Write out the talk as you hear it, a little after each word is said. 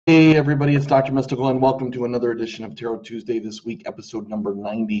Hey everybody, it's Dr. Mystical and welcome to another edition of Tarot Tuesday, this week episode number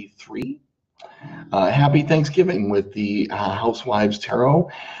 93. Happy Thanksgiving with the Housewives Tarot.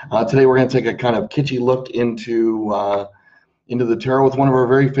 Today we're going to take a kind of kitschy look into the tarot with one of our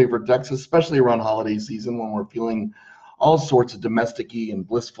very favorite decks, especially around holiday season when we're feeling all sorts of domestic-y and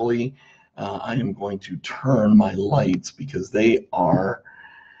blissfully. I am going to turn my lights because they are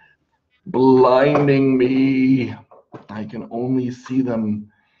blinding me. I can only see them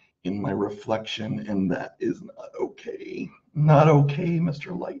in my reflection, and that is not okay. Not okay,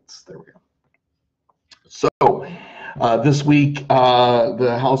 Mr. Lights. There we go. So this week,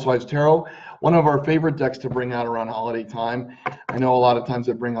 the Housewives Tarot, one of our favorite decks to bring out around holiday time. I know a lot of times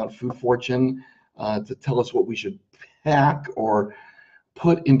I bring out Food Fortune to tell us what we should pack or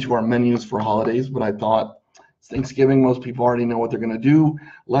put into our menus for holidays, but I thought it's Thanksgiving, most people already know what they're going to do.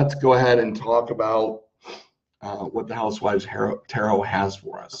 Let's go ahead and talk about what the Housewives Tarot has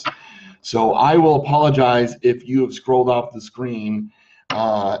for us. So I will apologize if you have scrolled off the screen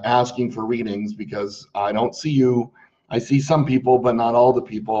asking for readings, because I don't see you. I see some people, but not all the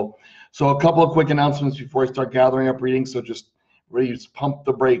people. So a couple of quick announcements before I start gathering up readings. So just ready to pump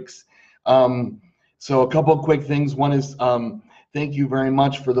the brakes. So a couple of quick things. One is thank you very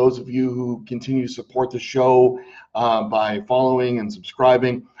much for those of you who continue to support the show by following and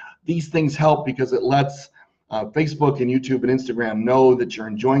subscribing. These things help because it lets Facebook and YouTube and Instagram know that you're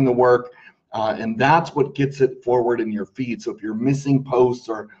enjoying the work, and that's what gets it forward in your feed. So if you're missing posts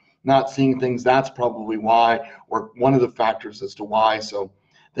or not seeing things, that's probably why, or one of the factors as to why. So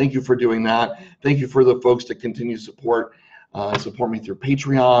thank you for doing that. Thank you for the folks that continue to support me through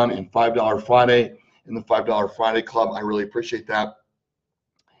Patreon and $5 Friday in the $5 Friday Club. I really appreciate that.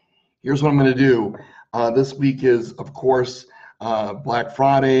 Here's what I'm going to do. This week is, of course, Black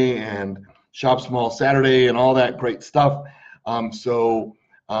Friday and Shop Small Saturday and all that great stuff.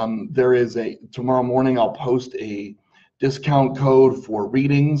 There is tomorrow morning I'll post a discount code for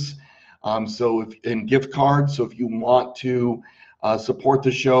readings. In gift cards. So if you want to support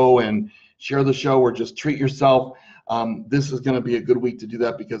the show and share the show or just treat yourself, this is going to be a good week to do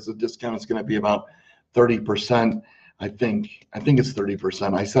that because the discount is going to be about 30%. I think it's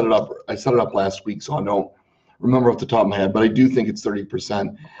 30%. I set it up last week, so I don't remember off the top of my head, but I do think it's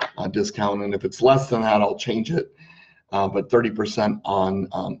 30% discount, and if it's less than that, I'll change it. But 30%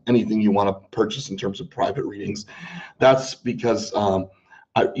 on anything you want to purchase in terms of private readings. That's because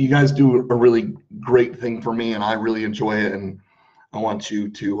you guys do a really great thing for me, and I really enjoy it, and I want you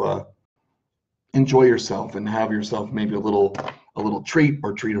to enjoy yourself and have yourself maybe a little treat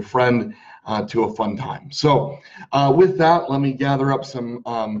or treat a friend to a fun time. So with that, let me gather up some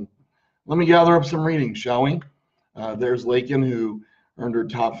readings, shall we? There's Lakin, who earned her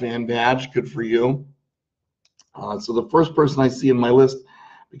top fan badge. Good for you. So the first person I see in my list,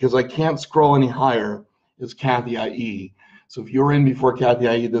 because I can't scroll any higher, is Kathy IE. So if you're in before Kathy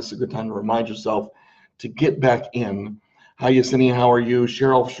IE, this is a good time to remind yourself to get back in. Hi, Yesenia, how are you?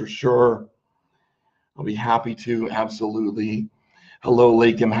 Cheryl, for sure. I'll be happy to, absolutely. Hello,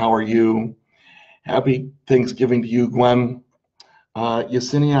 Lakin, how are you? Happy Thanksgiving to you, Gwen.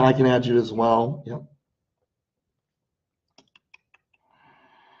 Yesenia, I can add you as well. Yep.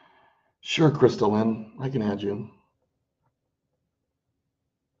 Sure, Crystalline, I can add you.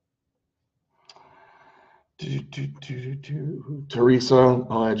 Teresa,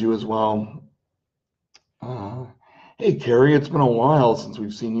 I'll add you as well. Hey, Carrie, it's been a while since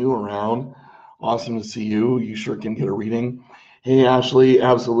we've seen you around. Awesome to see you. You sure can get a reading. Hey, Ashley,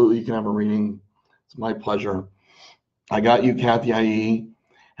 absolutely, you can have a reading. It's my pleasure. I got you, Kathy IE.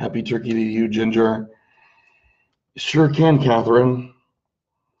 Happy turkey to you, Ginger. Sure can, Catherine.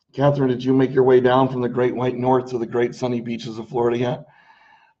 Catherine, did you make your way down from the Great White North to the great sunny beaches of Florida yet?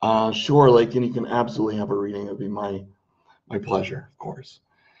 Sure, Lakin, you can absolutely have a reading. It'd be my pleasure, of course.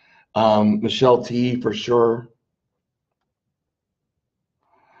 Michelle T, for sure.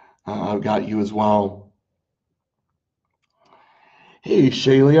 I've got you as well. Hey,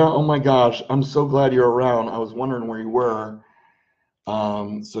 Shalia. Oh my gosh, I'm so glad you're around. I was wondering where you were.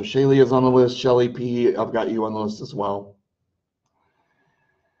 So Shalia is on the list. Shelly P, I've got you on the list as well.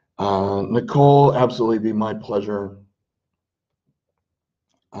 Nicole, absolutely be my pleasure.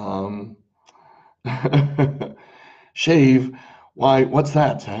 Shave, why? What's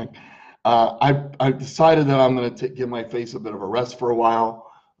that, Zach? I've decided that I'm going to give my face a bit of a rest for a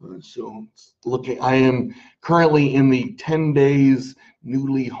while. So I am currently in the 10 days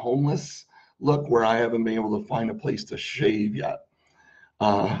newly homeless look, where I haven't been able to find a place to shave yet.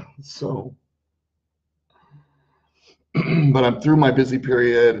 But I'm through my busy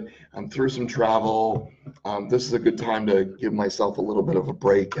period. I'm through some travel. This is a good time to give myself a little bit of a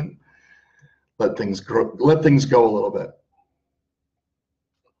break and let things go a little bit.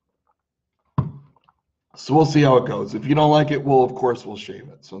 So we'll see how it goes. If you don't like it, of course we'll shave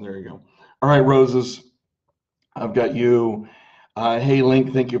it. So there you go. All right, Roses, I've got you. Hey,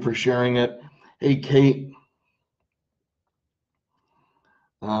 Link, thank you for sharing it. Hey, Kate,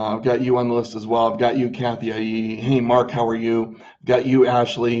 I've got you on the list as well. I've got you, Kathy IE. Hey, Mark, how are you? I've got you,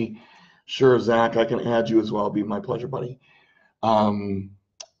 Ashley. Sure, Zach, I can add you as well. It'll be my pleasure, buddy.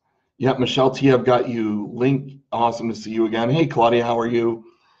 Yeah, Michelle T, I've got you. Link, awesome to see you again. Hey, Claudia, how are you?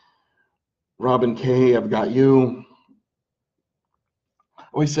 Robin K, I've got you. I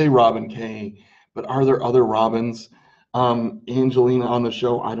always say Robin K, but are there other Robins? Angelina on the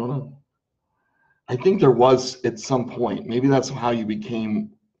show? I don't know. I think there was at some point. Maybe that's how you became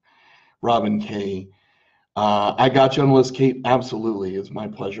Robin K. I got you on the list, Kate. Absolutely. It's my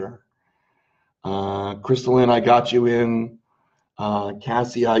pleasure. Crystalline, I got you in.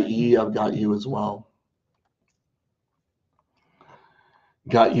 Cassie IE, I've got you as well.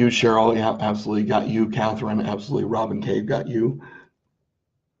 Got you, Cheryl. Yeah, absolutely. Got you, Catherine. Absolutely. Robin K, got you.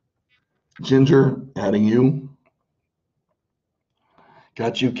 Ginger, adding you.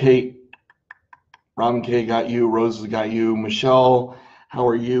 Got you, Kate. Robin K, got you. Rose got you. Michelle, how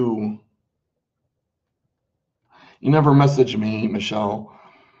are you? You never messaged me, Michelle.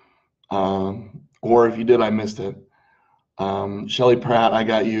 Or if you did, I missed it. Shelly Pratt, I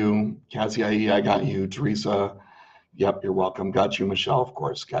got you. Cassie IE, I got you. Teresa, yep, you're welcome. Got you, Michelle, of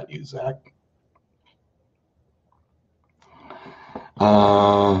course. Got you, Zach.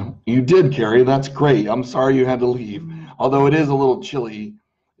 You did, Carrie. That's great. I'm sorry you had to leave. Although it is a little chilly.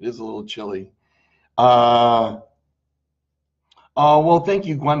 It is a little chilly. Well, thank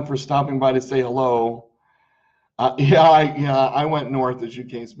you, Gwen, for stopping by to say hello. Yeah, I went north as you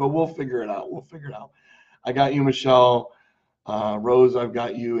came, but we'll figure it out. We'll figure it out. I got you, Michelle. Rose, I've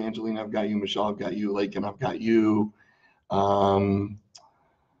got you. Angelina, I've got you. Michelle, I've got you. Lakin, I've got you.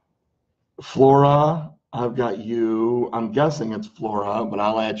 Flora, I've got you. I'm guessing it's Flora, but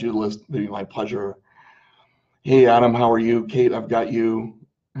I'll add you to the list. It'll be my pleasure. Hey, Adam, how are you? Kate, I've got you.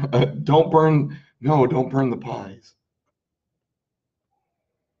 Don't burn the pies.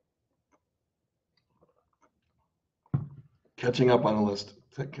 Catching up on the list.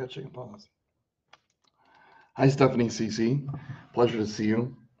 Catching up on the list. Hi, Stephanie CC. Pleasure to see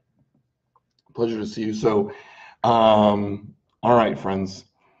you. Pleasure to see you. So, all right, friends.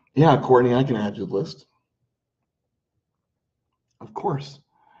 Yeah, Courtney, I can add you to the list. Of course.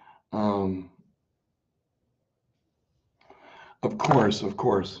 Of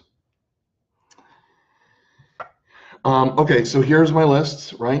course. Okay, so here's my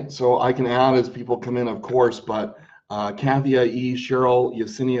list, right? So I can add as people come in, of course, but Kathy E, Cheryl,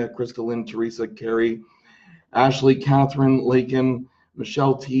 Yesenia, Crystalline, Teresa, Carrie, Ashley, Catherine, Lakin,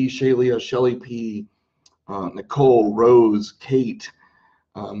 Michelle T, Shaylia, Shelly P, Nicole, Rose, Kate,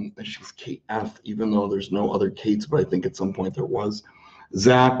 she's Kate F, even though there's no other Kates, but I think at some point there was.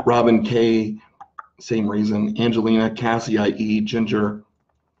 Zach, Robin K, same reason. Angelina, Cassie IE, Ginger,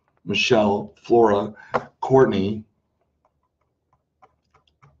 Michelle, Flora, Courtney,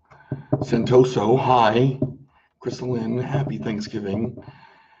 Santoso, hi. Crystalline, happy Thanksgiving.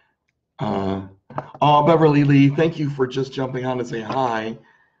 Beverly Lee, thank you for just jumping on to say hi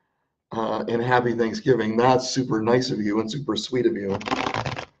and happy Thanksgiving. That's super nice of you and super sweet of you.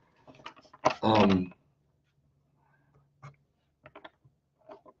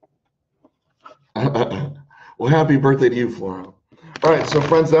 Well, happy birthday to you, Flora. All right, so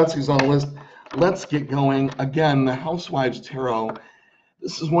friends, that's who's on the list. Let's get going. Again, the Housewives Tarot.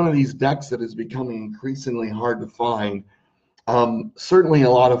 This is one of these decks that is becoming increasingly hard to find. Certainly a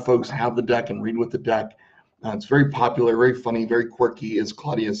lot of folks have the deck and read with the deck. It's very popular, very funny, very quirky, as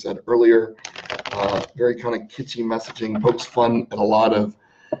Claudia said earlier. Very kind of kitschy messaging, pokes fun at a lot of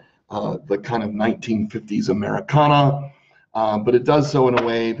the kind of 1950s Americana, but it does so in a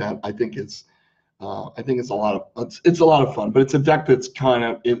way that I think it's a lot of fun. But it's a deck that's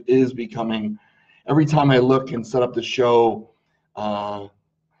it is becoming. Every time I look and set up the show, I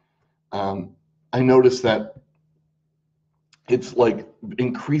notice that it's like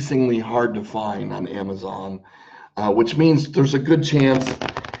increasingly hard to find on Amazon, which means there's a good chance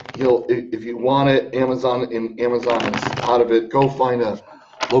if you want it, Amazon is out of it. Go find a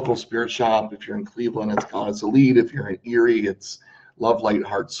local spirit shop. If you're in Cleveland, it's Goddess Elite. If you're in Erie, it's Love, Light,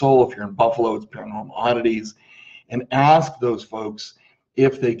 Heart, Soul. If you're in Buffalo, it's Paranormal Oddities. And ask those folks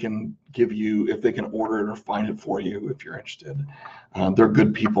if they can order it or find it for you if you're interested. They're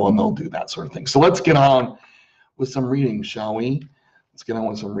good people and they'll do that sort of thing. So let's get on with some readings, shall we? let's get on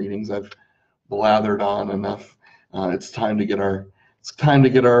with some readings. I've blathered on enough. It's time to get our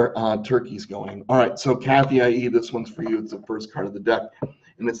turkeys going. All right, so Kathy, I.E., this one's for you. It's the first card of the deck,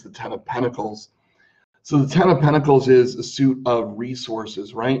 and it's the Ten of Pentacles. So the Ten of Pentacles is a suit of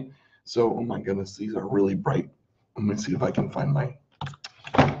resources, right? So, oh my goodness, these are really bright. Let me see if I can find my,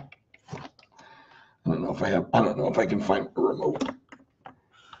 I don't know if I can find a remote.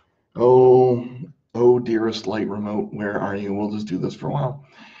 Oh, dearest light remote, where are you? We'll just do this for a while.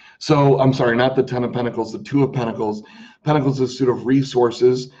 So, I'm sorry, not the Ten of Pentacles, the Two of Pentacles. Pentacles is a suit of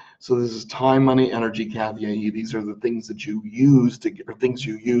resources. So this is time, money, energy, Kathy, i.e. these are the things that you use to get, or things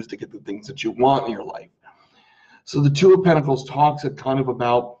you use to get the things that you want in your life. So the Two of Pentacles talks kind of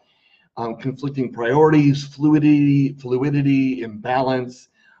about conflicting priorities, fluidity, imbalance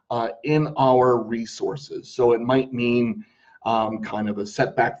in our resources. So it might mean kind of a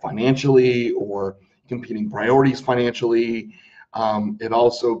setback financially or competing priorities financially. It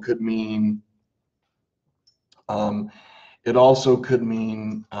also could mean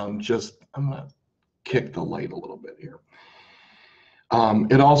just, I'm going to kick the light a little bit here.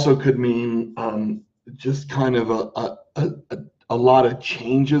 It also could mean just kind of a lot of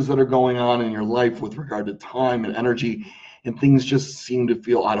changes that are going on in your life with regard to time and energy, and things just seem to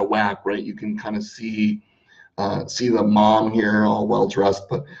feel out of whack, right? You can kind of see the mom here all well dressed,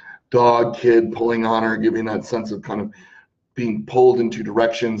 but dog, kid pulling on her, giving that sense of kind of being pulled in two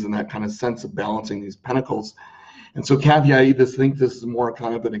directions and that kind of sense of balancing these pentacles. And so, Kathy, I think this is more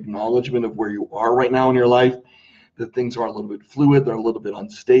kind of an acknowledgement of where you are right now in your life, that things are a little bit fluid, they're a little bit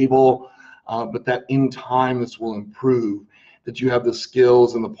unstable, but that in time this will improve, that you have the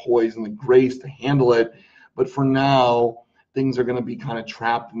skills and the poise and the grace to handle it. But for now, things are going to be kind of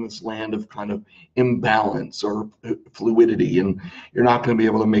trapped in this land of kind of imbalance or fluidity, and you're not going to be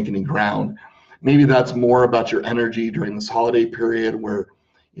able to make any ground. Maybe that's more about your energy during this holiday period where,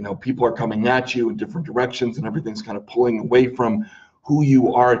 you know, people are coming at you in different directions and everything's kind of pulling away from who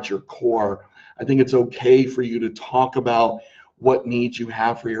you are at your core. I think it's okay for you to talk about what needs you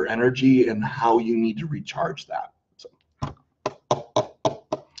have for your energy and how you need to recharge that.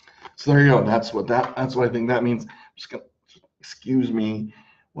 So there you go. That's what I think that means. I'm just gonna, excuse me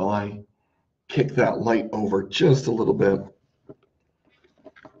while I kick that light over just a little bit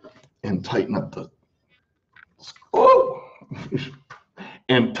and tighten up the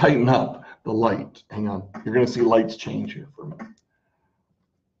and tighten up the light. Hang on. You're going to see lights change here for a minute.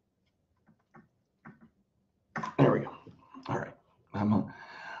 There we go. All right.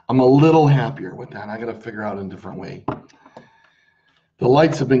 I'm a little happier with that. I got to figure out a different way. The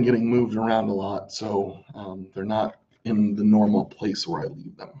lights have been getting moved around a lot, so they're not in the normal place where I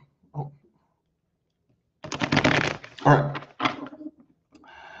leave them. Oh. All right.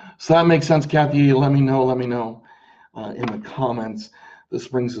 So that makes sense, Kathy. Let me know in the comments. This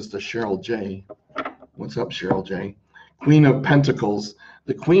brings us to Cheryl J. What's up, Cheryl J? Queen of Pentacles,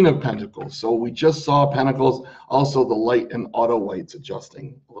 the Queen of Pentacles. So we just saw Pentacles, also the light and auto whites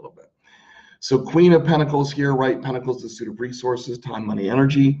adjusting a little bit. So Queen of Pentacles here, right? Pentacles, the suit of resources, time, money,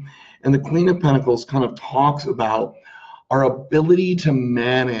 energy. And the Queen of Pentacles kind of talks about our ability to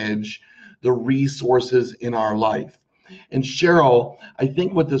manage the resources in our life. And Cheryl, I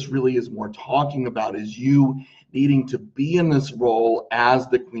think what this really is more talking about is you needing to be in this role as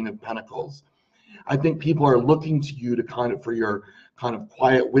the Queen of Pentacles. I think people are looking to you to kind of, for your kind of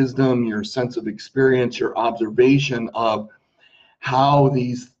quiet wisdom, your sense of experience, your observation of how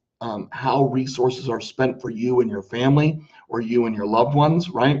these, how resources are spent for you and your family or you and your loved ones,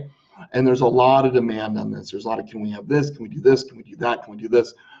 right? And there's a lot of demand on this. There's a lot of, can we have this? Can we do this? Can we do that? Can we do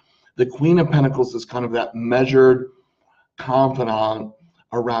this? The Queen of Pentacles is kind of that measured confidant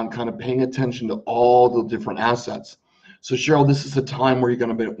around kind of paying attention to all the different assets. So Cheryl, this is a time where you're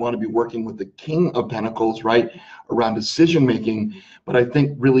going to want to be working with the King of Pentacles, right, around decision making. But I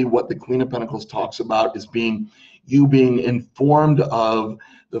think really what the Queen of Pentacles talks about is being informed of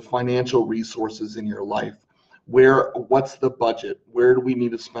the financial resources in your life. What's the budget? Where do we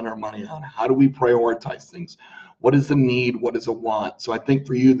need to spend our money on? How do we prioritize things? What is the need? What is a want? So I think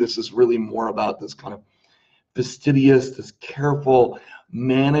for you, this is really more about this kind of fastidious, this careful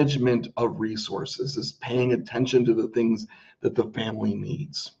management of resources, is paying attention to the things that the family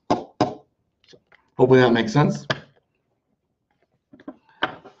needs. Hopefully that makes sense.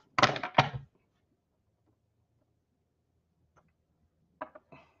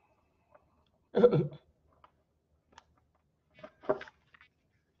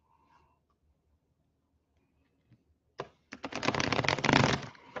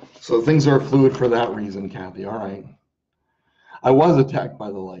 So things are fluid for that reason, Kathy. All right. I was attacked by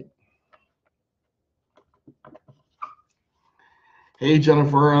the light. Hey,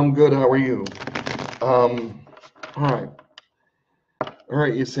 Jennifer, I'm good. How are you? All right. All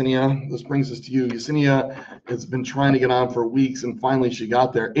right, Yesenia, this brings us to you. Yesenia has been trying to get on for weeks, and finally she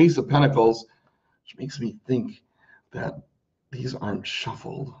got there. Ace of Pentacles, which makes me think that these aren't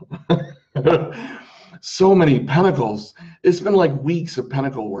shuffled. So many pentacles. It's been like weeks of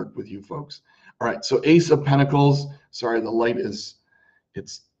pentacle work with you folks. All right, so Ace of Pentacles. Sorry, the light it's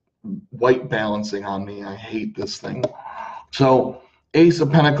white balancing on me. I hate this thing. So Ace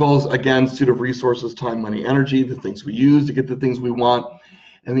of Pentacles, again, suit of resources, time, money, energy, the things we use to get the things we want.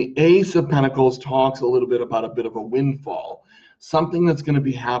 And the Ace of Pentacles talks a little bit about a bit of a windfall, something that's going to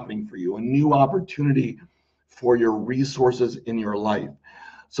be happening for you, a new opportunity for your resources in your life.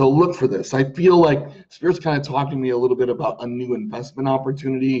 So look for this. I feel like Spirit's kind of talking to me a little bit about a new investment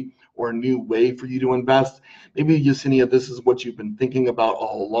opportunity or a new way for you to invest. Maybe, Yesenia, this is what you've been thinking about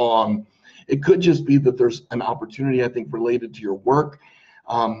all along. It could just be that there's an opportunity, I think, related to your work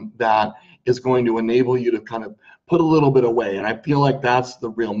that is going to enable you to kind of put a little bit away. And I feel like that's the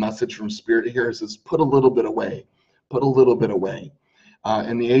real message from Spirit here is put a little bit away. Put a little bit away.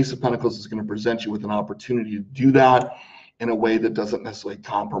 And the Ace of Pentacles is going to present you with an opportunity to do that in a way that doesn't necessarily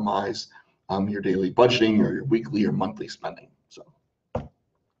compromise your daily budgeting or your weekly or monthly spending. So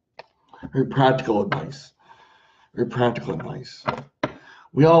very practical advice. Very practical advice.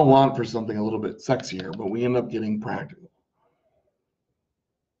 We all want for something a little bit sexier, but we end up getting practical.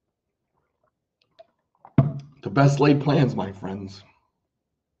 The best laid plans, my friends.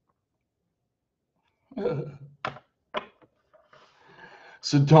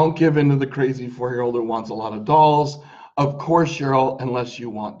 So don't give in to the crazy 4-year-old who wants a lot of dolls. Of course, Cheryl, unless you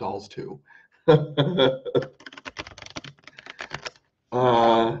want dolls too.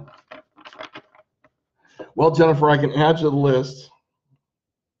 Well, Jennifer, I can add you to the list.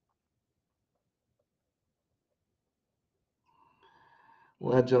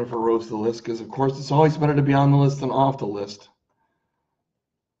 We'll add Jennifer Rose to the list because, of course, it's always better to be on the list than off the list.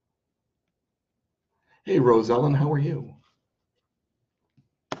 Hey, Rose Ellen, how are you?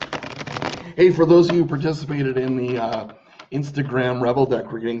 Hey, for those of you who participated in the Instagram Rebel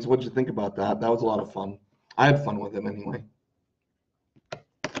Deck readings, what did you think about that? That was a lot of fun. I had fun with it anyway.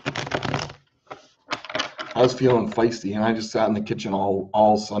 I was feeling feisty, and I just sat in the kitchen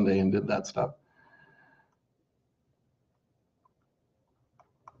all Sunday and did that stuff.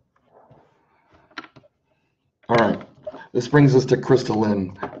 All right. This brings us to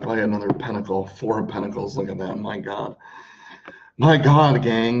Crystalline. Probably another pentacle, 4 of Pentacles. Look at that. My God. My God,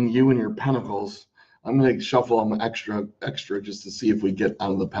 gang. You and your pentacles. I'm going to shuffle them extra just to see if we get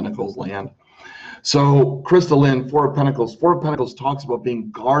out of the Pentacles land. So, Crystalline, 4 of Pentacles. 4 of Pentacles talks about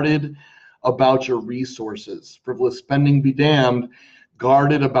being guarded about your resources. Frivolous spending be damned.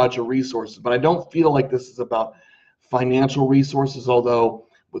 Guarded about your resources. But I don't feel like this is about financial resources, although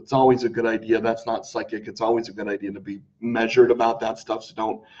it's always a good idea. That's not psychic. It's always a good idea to be measured about that stuff. So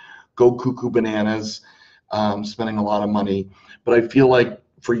don't go cuckoo bananas, spending a lot of money. But I feel like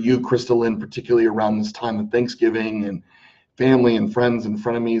for you, Crystalline, particularly around this time of Thanksgiving and family and friends and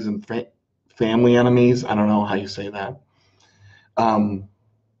frenemies and family enemies, I don't know how you say that.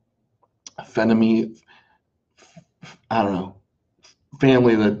 Frenemy, I don't know.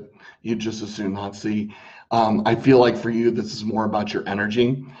 Family that you just assume not see. I feel like for you, this is more about your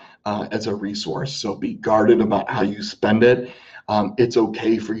energy as a resource. So be guarded about how you spend it. It's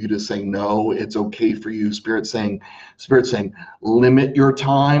okay for you to say no. It's okay for you. Spirit saying, limit your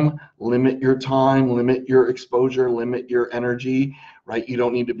time, limit your exposure, limit your energy, right? You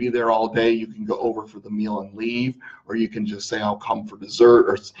don't need to be there all day. You can go over for the meal and leave, or you can just say, I'll come for dessert,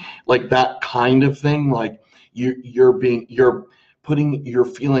 or like that kind of thing. Like you're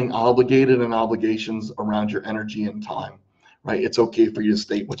feeling obligated and obligations around your energy and time, right? It's okay for you to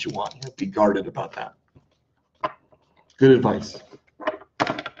state what you want. You have to be guarded about that. Good advice.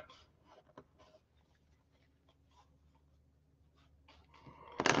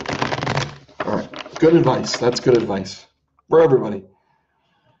 All right, good advice. That's good advice for everybody.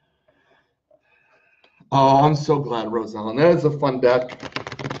 Oh, I'm so glad, Roselle. That is a fun deck.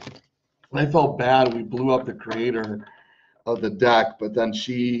 I felt bad we blew up the creator of the deck, but then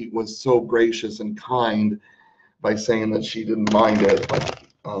she was so gracious and kind by saying that she didn't mind it. But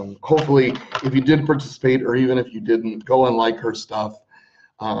hopefully, if you did participate, or even if you didn't, go and like her stuff.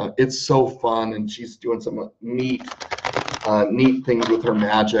 It's so fun, and she's doing some neat things with her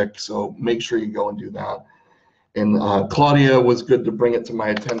magic. So make sure you go and do that. And Claudia was good to bring it to my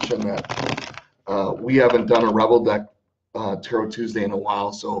attention that we haven't done a Rebel Deck Tarot Tuesday in a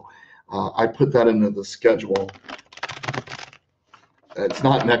while, so I put that into the schedule. It's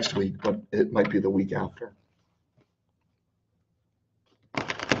not next week, but it might be the week after.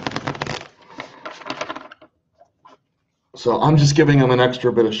 So I'm just giving him an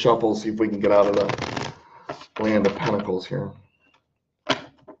extra bit of shuffle, see if we can get out of the Land of Pentacles here.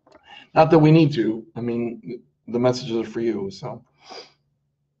 Not that we need to. I mean, the messages are for you, so.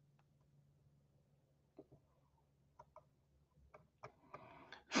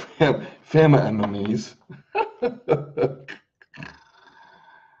 Fama enemies.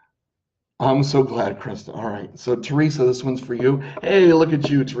 I'm so glad, Krista. All right. So, Teresa, this one's for you. Hey, look at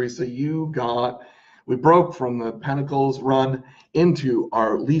you, Teresa. We broke from the Pentacles run into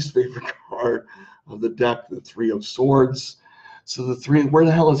our least favorite card of the deck, the Three of Swords. So, where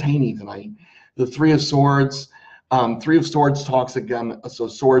the hell is Haney tonight? The Three of Swords. Three of Swords talks again. So,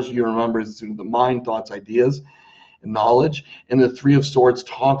 swords, you remember, is the mind, thoughts, ideas, and knowledge. And the Three of Swords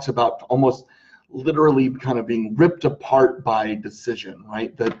talks about almost literally kind of being ripped apart by decision,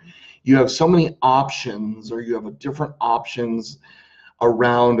 right? That you have so many options, or you have different options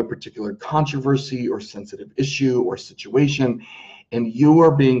around a particular controversy or sensitive issue or situation, and you are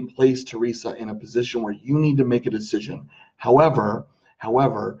being placed, Teresa, in a position where you need to make a decision. However,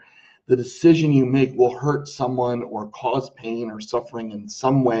 the decision you make will hurt someone or cause pain or suffering in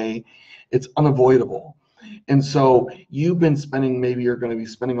some way. It's unavoidable. And so you're going to be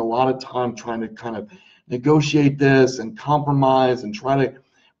spending a lot of time trying to kind of negotiate this and compromise and try to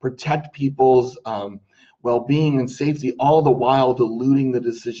protect people's well-being and safety, all the while diluting the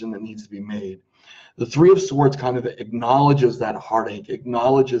decision that needs to be made. The Three of Swords kind of acknowledges that heartache,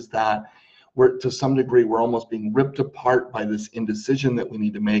 acknowledges that to some degree we're almost being ripped apart by this indecision that we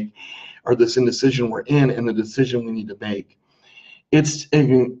need to make, or this indecision we're in and the decision we need to make. It's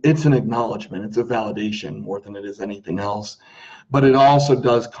an acknowledgement, it's a validation more than it is anything else. But it also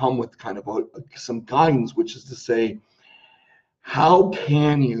does come with kind of some guidance, which is to say, how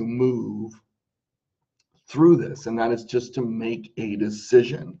can you move through this? And that is just to make a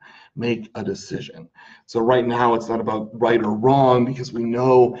decision. So right now it's not about right or wrong, because we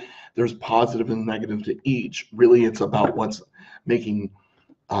know there's positive and negative to each. Really, it's about what's making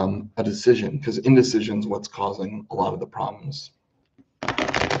a decision, because indecision is what's causing a lot of the problems.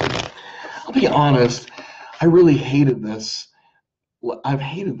 I'll be honest, I really hated this. I've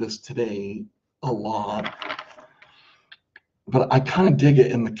hated this today a lot, but I kind of dig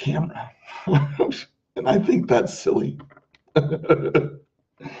it in the camera. And I think that's silly. And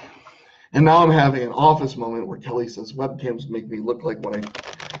now I'm having an office moment where Kelly says webcams make me look like what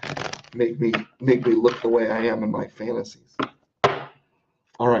make me look the way I am in my fantasies.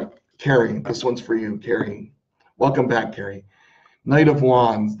 All right, Carrie, this one's for you, Carrie. Welcome back, Carrie. Knight of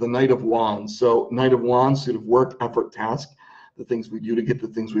Wands, the Knight of Wands. So Knight of Wands, suit of work, effort, task, the things we do to get the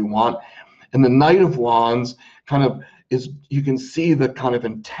things we want. And the Knight of Wands kind of is, you can see the kind of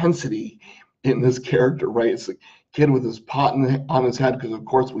intensity in this character, right? It's a kid with his pot on his head, because of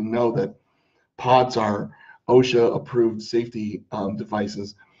course we know that pots are OSHA approved safety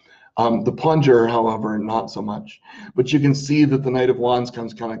devices. The plunger, however, not so much. But you can see that the Knight of Wands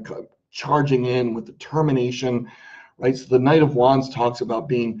comes kind of charging in with determination, right? So the Knight of Wands talks about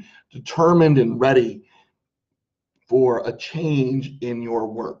being determined and ready for a change in your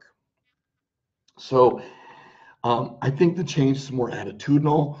work. So I think the change is more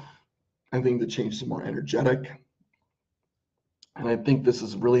attitudinal. I think the change is more energetic. And I think this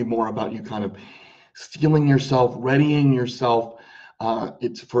is really more about you kind of steeling yourself, readying yourself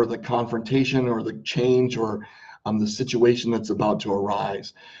it's for the confrontation or the change or the situation that's about to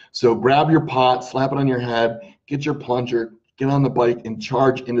arise. So grab your pot, slap it on your head, get your plunger, get on the bike and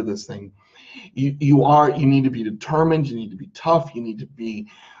charge into this thing. You need to be determined, you need to be tough, you need to be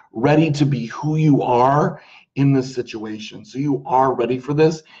ready to be who you are in this situation. So you are ready for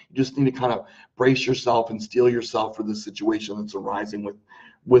this. You just need to kind of brace yourself and steel yourself for the situation that's arising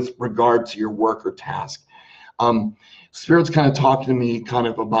with regard to your work or task. Spirit's kind of talking to me kind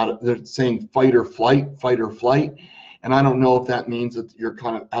of about it. They're saying fight or flight. And I don't know if that means that you're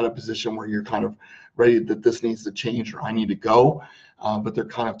kind of at a position where you're kind of ready that this needs to change or I need to go. But they're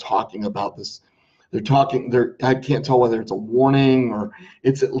kind of talking about this. I can't tell whether it's a warning or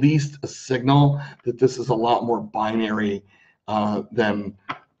it's at least a signal that this is a lot more binary than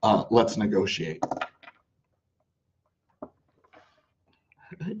let's negotiate.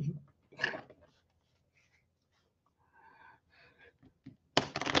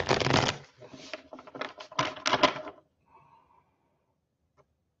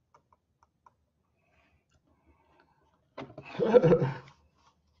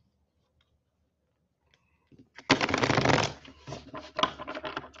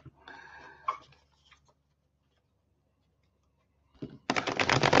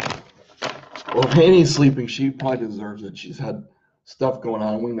 Well, if Haney's sleeping, she probably deserves it. She's had stuff going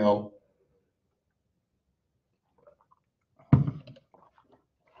on, we know.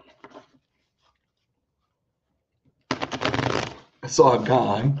 I saw a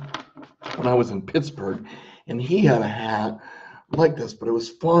guy when I was in Pittsburgh, and he had a hat like this, but it was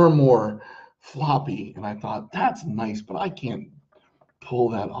far more floppy. And I thought, that's nice, but I can't pull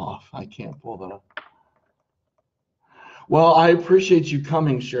that off. I can't pull that off. Well, I appreciate you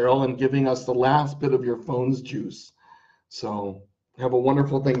coming, Cheryl, and giving us the last bit of your phone's juice. So have a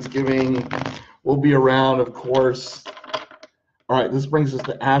wonderful Thanksgiving. We'll be around, of course. All right, this brings us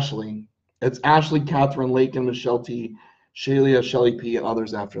to Ashley. It's Ashley, Catherine, Lakin, Michelle T, Shalia, Shelley P, and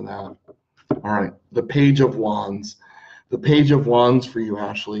others after that. All right, the Page of Wands. The Page of Wands for you,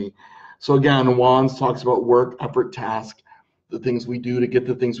 Ashley. So again, Wands talks about work, effort, task, the things we do to get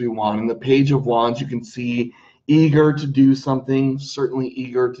the things we want. In the Page of Wands, you can see eager to do something, certainly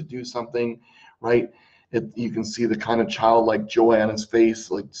eager to do something, right? You can see the kind of childlike joy on his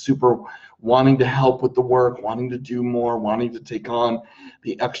face, like super wanting to help with the work, wanting to do more, wanting to take on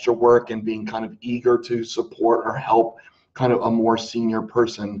the extra work, and being kind of eager to support or help kind of a more senior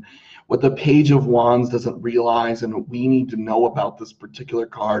person. What the Page of Wands doesn't realize, and what we need to know about this particular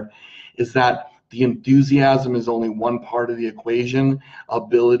card, is that the enthusiasm is only one part of the equation.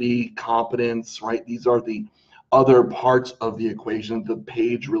 Ability, competence, right? These are the other parts of the equation. The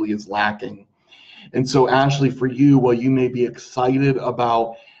page really is lacking. And so, Ashley, for you, while you may be excited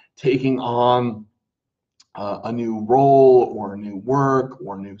about taking on a new role or a new work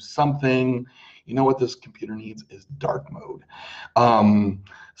or new something, you know what this computer needs is dark mode.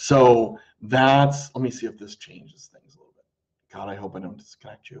 So that's, let me see if this changes things a little bit. God, I hope I don't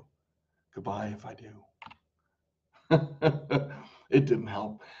disconnect you. Goodbye if I do. It didn't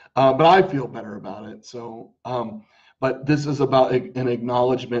help, but I feel better about it. So, but this is about an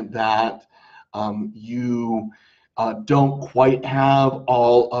acknowledgement that you don't quite have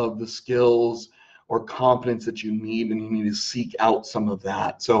all of the skills or competence that you need, and you need to seek out some of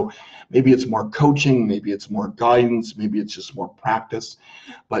that. So maybe it's more coaching, maybe it's more guidance, maybe it's just more practice,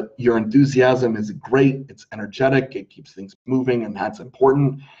 but your enthusiasm is great, it's energetic, it keeps things moving, and that's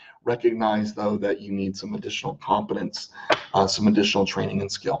important. Recognize, though, that you need some additional competence, some additional training and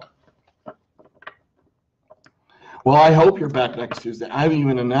skill. Well, I hope you're back next Tuesday. I haven't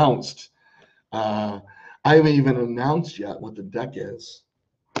even announced yet what the deck is.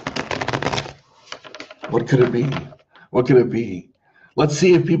 What could it be? What could it be? Let's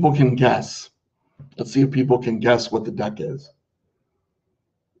see if people can guess. Let's see if people can guess what the deck is.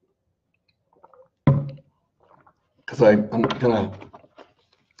 Because I'm gonna,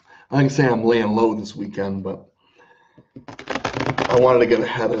 I can say I'm laying low this weekend, but I wanted to get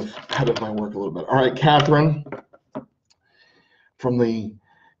ahead of my work a little bit. All right, Catherine, from the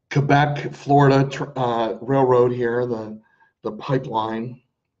Quebec, Florida railroad here, the pipeline.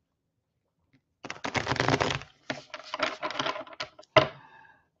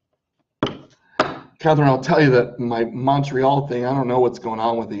 Catherine, I'll tell you that my Montreal thing, I don't know what's going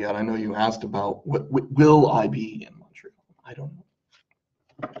on with it yet. I know you asked about what will I be in Montreal? I don't know.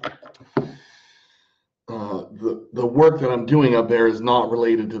 The work that I'm doing up there is not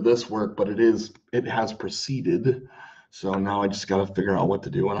related to this work, but it has proceeded. So now I just got to figure out what to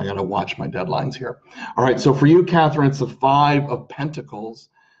do, and I got to watch my deadlines here. All right, so for you, Catherine, it's the Five of Pentacles.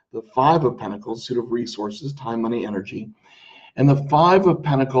 The Five of Pentacles, suit of resources, time, money, energy. And the Five of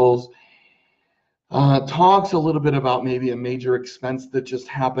Pentacles talks a little bit about maybe a major expense that just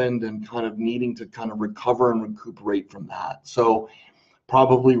happened and kind of needing to kind of recover and recuperate from that. So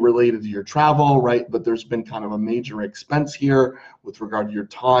probably related to your travel, right? But there's been kind of a major expense here with regard to your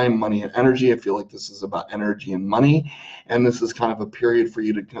time, money, and energy. I feel like this is about energy and money. And this is kind of a period for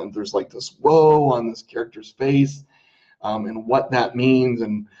you to kind of, there's like this whoa on this character's face, and what that means.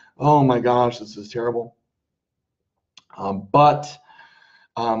 And oh my gosh, this is terrible. But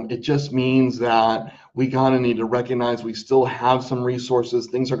it just means that we kind of need to recognize we still have some resources.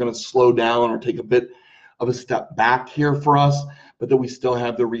 Things are going to slow down or take a bit of a step back here for us, but that we still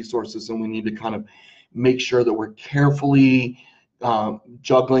have the resources, and we need to kind of make sure that we're carefully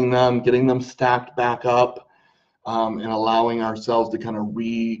juggling them, getting them stacked back up, and allowing ourselves to kind of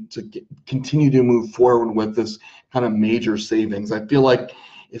continue to move forward with this kind of major savings. I feel like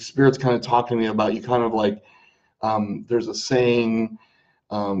if Spirit's kind of talking to me about, you kind of like, there's a saying,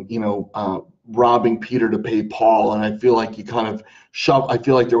 robbing Peter to pay Paul, and I feel like you kind of I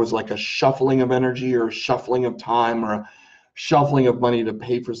feel like there was like a shuffling of energy or a shuffling of time or a shuffling of money to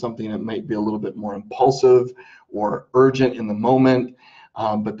pay for something that might be a little bit more impulsive or urgent in the moment,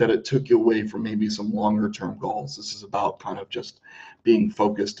 but that it took you away from maybe some longer term goals. This is about kind of just being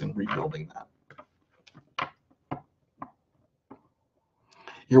focused and rebuilding that.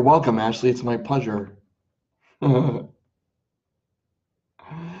 You're welcome, Ashley. It's my pleasure.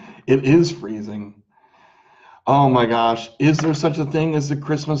 It is freezing. Oh my gosh. Is there such a thing as the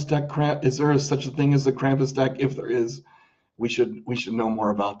Christmas deck cramp? Is there such a thing as the Krampus deck? If there is, we should know more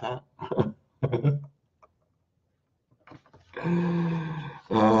about that.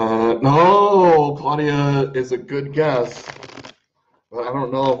 No, Claudia is a good guess, but I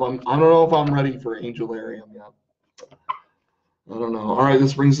don't know if I'm ready for Angelarium yet. I don't know. All right,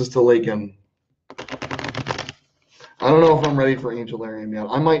 this brings us to Lakin. I don't know if I'm ready for Angelarium yet.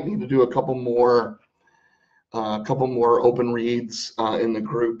 I might need to do a couple more open reads in the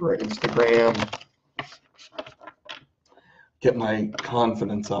group or Instagram. Get my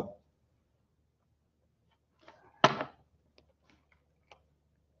confidence up.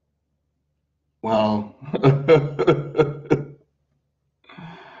 Wow.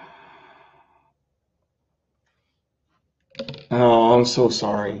 Oh, I'm so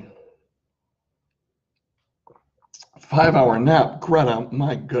sorry. 5-hour nap, Greta,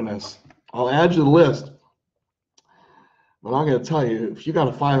 my goodness. I'll add you to the list. But I'm going to tell you, if you got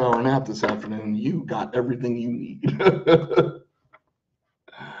a 5-hour nap this afternoon, you got everything you need.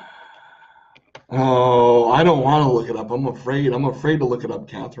 Oh, I don't want to look it up. I'm afraid to look it up,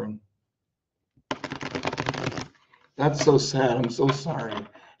 Catherine. That's so sad. I'm so sorry.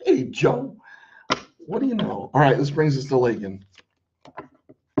 Hey, Joe, what do you know? All right, this brings us to Lakin.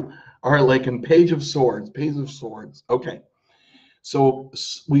 All right, Lakin, Page of Swords. Page of Swords. Okay. So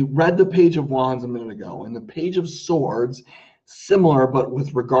we read the Page of Wands a minute ago, and the Page of Swords, similar, but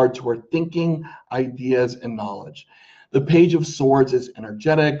with regard to our thinking, ideas, and knowledge. The Page of Swords is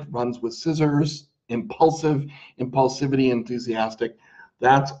energetic, runs with scissors, impulsive, impulsivity, enthusiastic.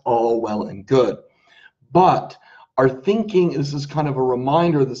 That's all well and good. But our thinking is this kind of a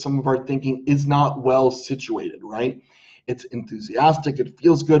reminder that some of our thinking is not well situated, right? It's enthusiastic, it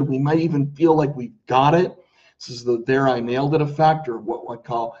feels good. We might even feel like we've got it. This is the there I nailed it effect, or what I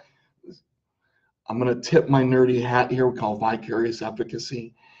call, I'm going to tip my nerdy hat here, we call vicarious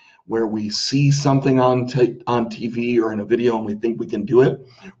efficacy, where we see something on TV or in a video and we think we can do it,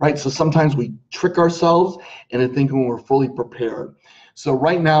 right? So sometimes we trick ourselves into thinking we're fully prepared. So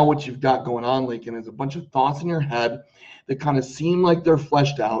right now what you've got going on, Lakin, is a bunch of thoughts in your head that kind of seem like they're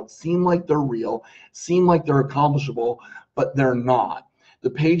fleshed out, seem like they're real, seem like they're accomplishable, but they're not. The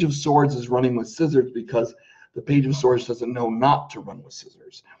Page of Swords is running with scissors because the Page of Swords doesn't know not to run with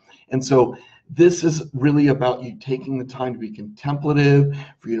scissors. And so this is really about you taking the time to be contemplative,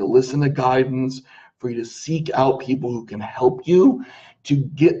 for you to listen to guidance, for you to seek out people who can help you to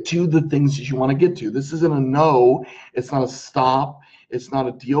get to the things that you want to get to. This isn't a no, it's not a stop, it's not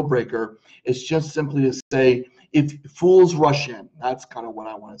a deal breaker. It's just simply to say, if fools rush in, that's kind of what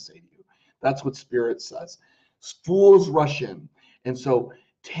I want to say to you. That's what Spirit says. Fools rush in. And so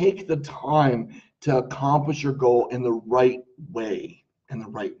take the time to accomplish your goal in the right way,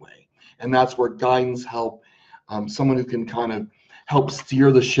 And that's where guidance help, someone who can kind of help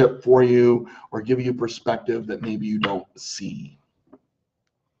steer the ship for you or give you perspective that maybe you don't see.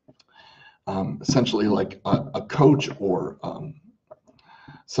 Essentially like a coach or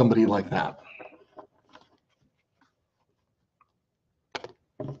somebody like that.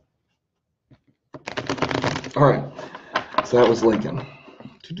 All right, so that was Lakin.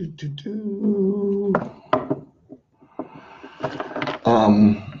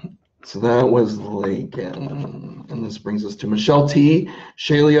 So that was Lakin, and this brings us to Michelle T,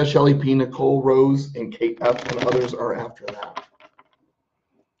 Shalia, Shelly P, Nicole Rose, and Kate F, and others are after that.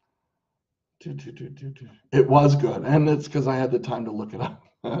 It was good, and it's because I had the time to look it up.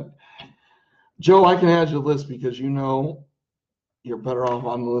 Joe, I can add you to the list because you know you're better off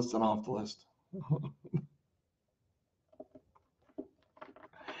on the list than off the list.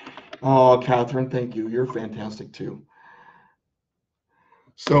 Oh, Catherine, thank you. You're fantastic too.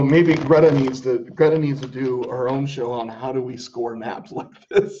 So maybe Greta needs to do her own show on how do we score naps like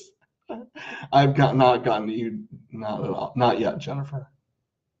this. I've not gotten to you, not at all, not yet, Jennifer.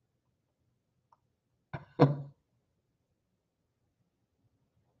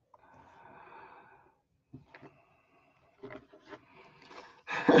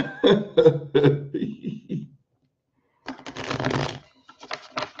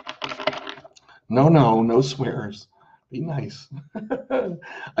 No swears. Be nice.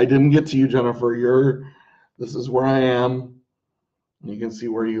 I didn't get to you, Jennifer. This is where I am. You can see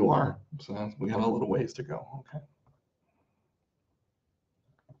where you are. So we got a little ways to go. Okay.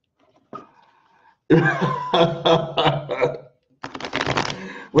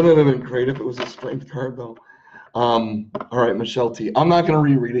 Wouldn't it have been great if it was a strength card, though? All right, Michelle T. I'm not going to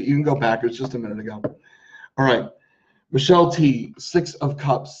reread it. You can go back. It was just a minute ago. All right. Michelle T. 6 of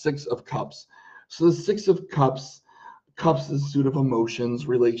Cups. 6 of Cups. So the 6 of Cups Cups is a suit of emotions,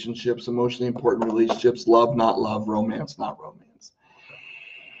 relationships, emotionally important relationships, love, not love, romance, not romance.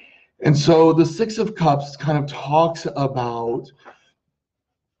 And so the Six of Cups kind of talks about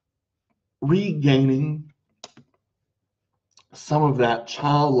regaining some of that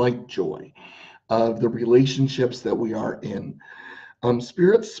childlike joy of the relationships that we are in.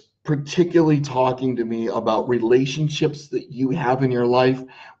 Spirit's particularly talking to me about relationships that you have in your life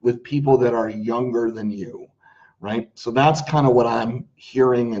with people that are younger than you, right? So that's kind of what I'm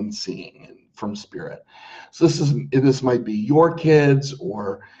hearing and seeing from Spirit. So this might be your kids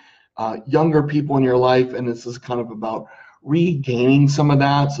or younger people in your life, and this is kind of about regaining some of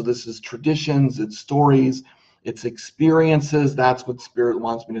that. So this is traditions, it's stories, it's experiences. That's what Spirit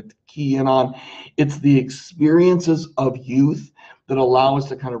wants me to key in on. It's the experiences of youth that allow us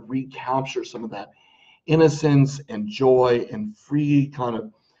to kind of recapture some of that innocence and joy and free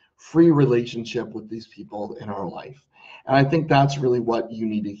relationship with these people in our life. And I think that's really what you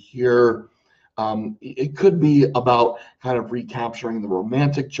need to hear. It could be about kind of recapturing the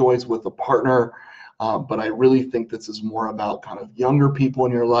romantic joys with a partner, but I really think this is more about kind of younger people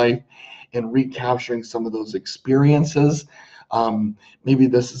in your life and recapturing some of those experiences. Maybe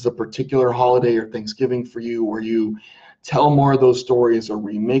this is a particular holiday or Thanksgiving for you where you tell more of those stories or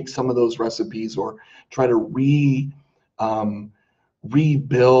remake some of those recipes or try to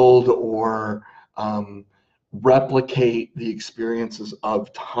rebuild or replicate the experiences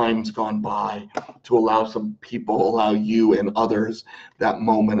of times gone by to allow you and others that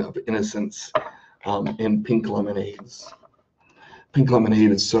moment of innocence. In Pink Lemonades. Pink Lemonade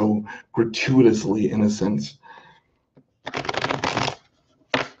is so gratuitously innocent.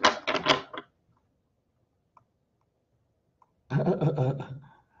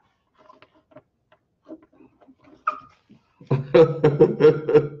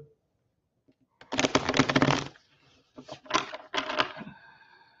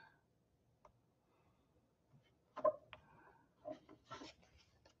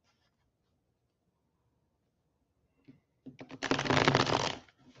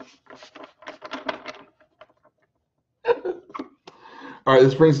 All right,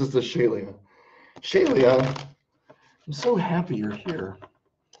 this brings us to Shalia. Shalia, I'm so happy you're here.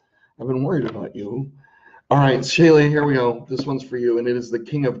 I've been worried about you. All right, Shalia, here we go. This one's for you, and it is the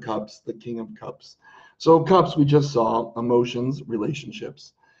King of Cups, the King of Cups. So Cups, we just saw emotions,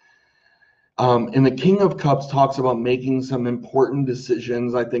 relationships. And the King of Cups talks about making some important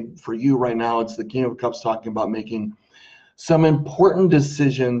decisions. I think for you right now, it's the King of Cups talking about making some important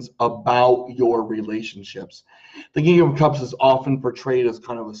decisions about your relationships. The King of Cups is often portrayed as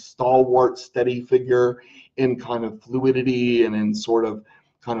kind of a stalwart, steady figure in kind of fluidity and in sort of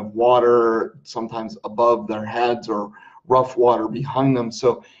kind of water, sometimes above their heads or rough water behind them.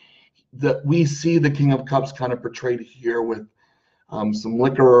 So we see the King of Cups kind of portrayed here with some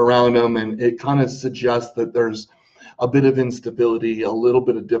liquor around him, and it kind of suggests that there's a bit of instability, a little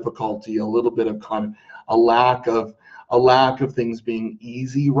bit of difficulty, a little bit of kind of a lack of things being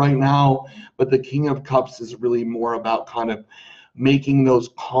easy right now. But the King of Cups is really more about kind of making those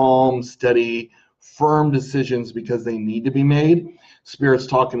calm, steady, firm decisions because they need to be made. Spirit's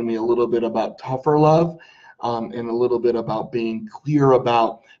talking to me a little bit about tougher love, and a little bit about being clear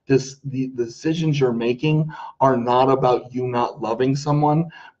about this. The decisions you're making are not about you not loving someone,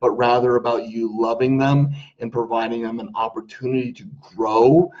 but rather about you loving them and providing them an opportunity to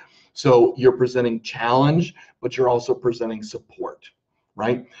grow. So you're presenting challenge, but you're also presenting support,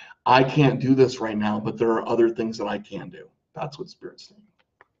 right? I can't do this right now, but there are other things that I can do. That's what Spirit's saying.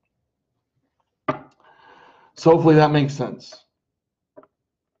 So hopefully that makes sense.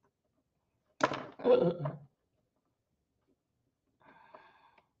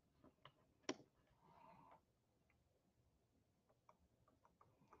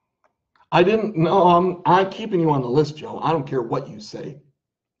 I'm keeping you on the list, Joe. I don't care what you say.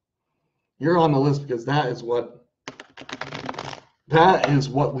 You're on the list because that is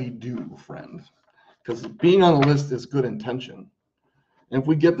what we do, friend. Because being on the list is good intention. And if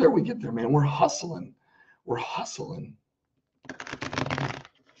we get there, we get there, man. We're hustling. We're hustling.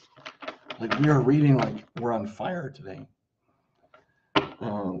 Like we are reading like we're on fire today.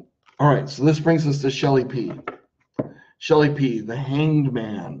 All right, so this brings us to Shelley P. Shelley P, the Hanged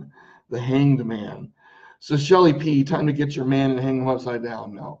Man. The Hanged Man. So Shelley P, time to get your man and hang him upside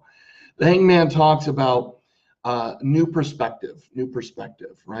down. No. The Hanged Man talks about new perspective,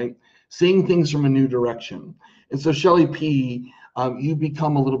 right? Seeing things from a new direction. And so Shelley P, you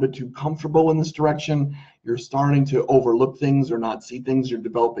become a little bit too comfortable in this direction. You're starting to overlook things or not see things. You're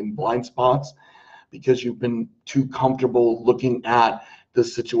developing blind spots because you've been too comfortable looking at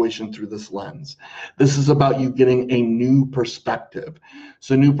this situation through this lens. This is about you getting a new perspective.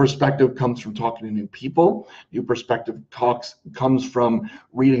 So new perspective comes from talking to new people. New perspective comes from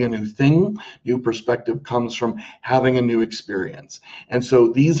reading a new thing. New perspective comes from having a new experience. And so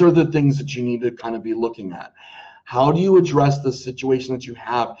these are the things that you need to kind of be looking at. How do you address the situation that you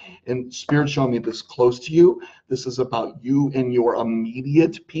have? And Spirit's showing me this close to you. This is about you and your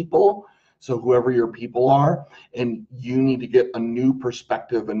immediate people. So whoever your people are, and you need to get a new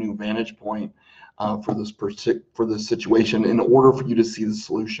perspective, a new vantage point for this situation in order for you to see the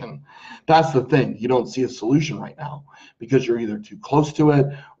solution. That's the thing. You don't see a solution right now because you're either too close to it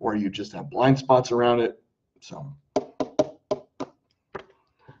or you just have blind spots around it. So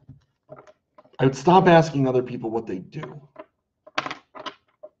I would stop asking other people what they do.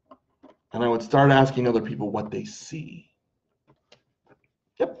 And I would start asking other people what they see.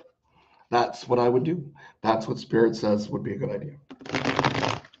 Yep. That's what I would do. That's what Spirit says would be a good idea.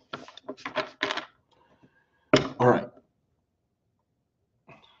 All right.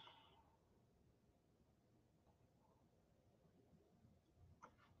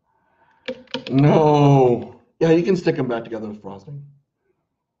 No. Yeah, you can stick them back together with frosting.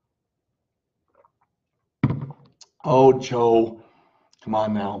 Oh, Joe. Come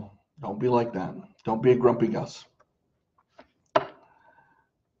on now. Don't be like that. Don't be a grumpy Gus.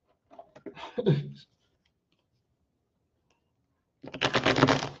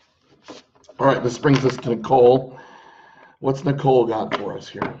 All right, this brings us to Nicole. What's Nicole got for us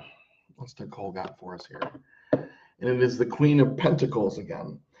here? What's Nicole got for us here? And it is the Queen of Pentacles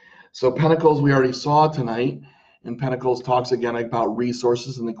again. So Pentacles we already saw tonight, and Pentacles talks again about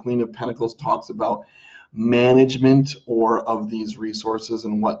resources, and the Queen of Pentacles talks about management or of these resources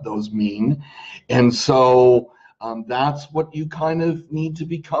and what those mean. And so that's what you kind of need to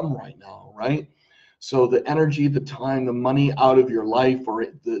become right now, right? So the energy, the time, the money out of your life, or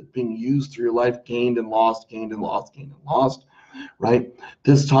being used through your life, gained and lost, gained and lost, gained and lost, right?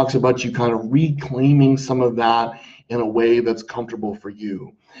 This talks about you kind of reclaiming some of that in a way that's comfortable for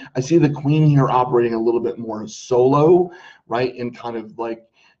you. I see the Queen here operating a little bit more solo, right? And kind of like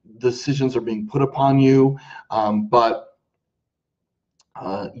decisions are being put upon you, but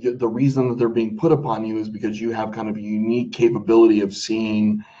the reason that they're being put upon you is because you have kind of a unique capability of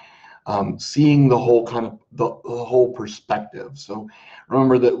seeing the whole kind of the whole perspective. So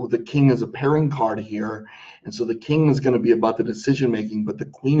remember that the King is a pairing card here, and so the King is going to be about the decision making, but the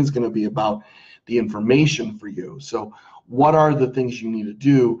Queen is going to be about the information for you. So what are the things you need to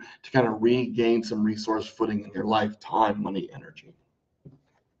do to kind of regain some resource footing in your life? Time, money, energy.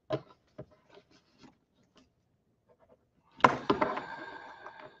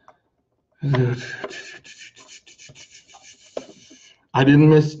 I didn't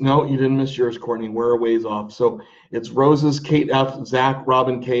miss, no, you didn't miss yours, Courtney. We're a ways off. So it's Rose's, Kate F, Zach,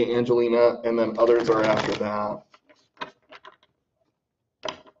 Robin K, Angelina, and then others are after that.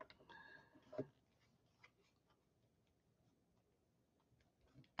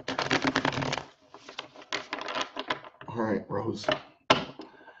 All right, Rose.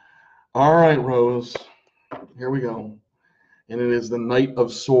 All right, Rose. Here we go. And it is the Knight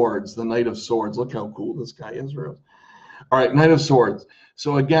of Swords. The Knight of Swords. Look how cool this guy is, Rose. All right, Knight of Swords.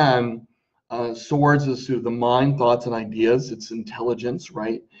 So again, swords is through the mind, thoughts, and ideas. It's intelligence,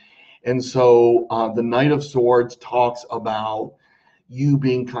 right? And so the Knight of Swords talks about you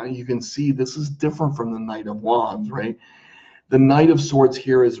being kind of, you can see this is different from the Knight of Wands, right? The Knight of Swords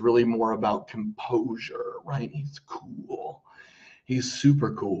here is really more about composure, right? He's cool. He's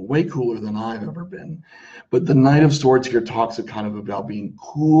super cool, way cooler than I've ever been. But the Knight of Swords here talks kind of about being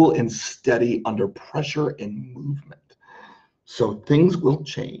cool and steady under pressure and movement. So things will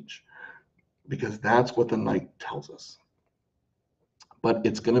change because that's what the Knight tells us. But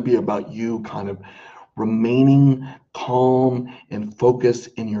it's going to be about you kind of remaining calm and focused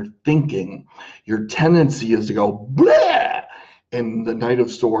in your thinking. Your tendency is to go, bleh! And the Knight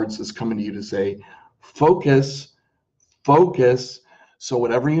of Swords is coming to you to say, focus, focus. So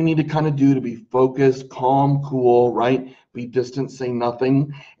whatever you need to kind of do to be focused, calm, cool, right? Be distant, say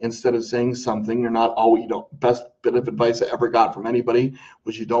nothing instead of saying something. You're not always, best bit of advice I ever got from anybody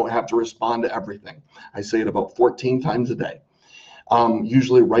was you don't have to respond to everything. I say it about 14 times a day.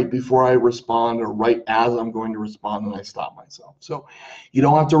 Usually right before I respond or right as I'm going to respond, and I stop myself. So you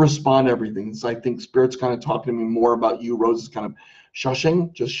don't have to respond to everything. So I think Spirit's kind of talking to me more about you. Rose is kind of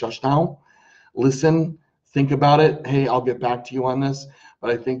shushing, just shush now. Listen, think about it. Hey, I'll get back to you on this. But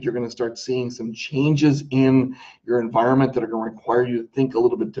I think you're going to start seeing some changes in your environment that are going to require you to think a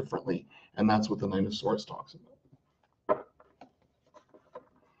little bit differently. And that's what the Knight of Swords talks about.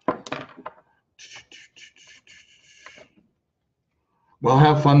 Well,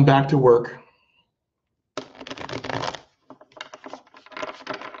 have fun back to work.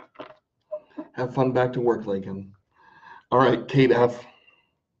 Have fun back to work, Lincoln. All right, Kate F.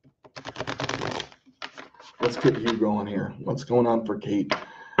 Let's get you going here. What's going on for Kate?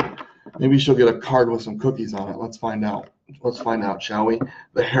 Maybe she'll get a card with some cookies on it. Let's find out. Let's find out, shall we?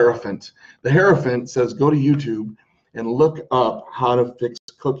 The Hierophant. The Hierophant says go to YouTube and look up how to fix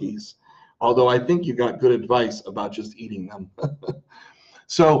cookies. Although I think you got good advice about just eating them.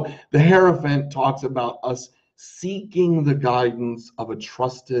 So the Hierophant talks about us seeking the guidance of a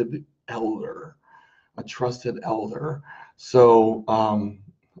trusted elder. A trusted elder. So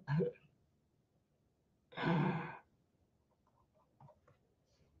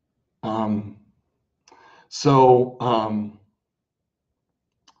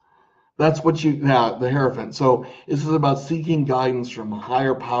that's what you, yeah, the Hierophant. So this is about seeking guidance from a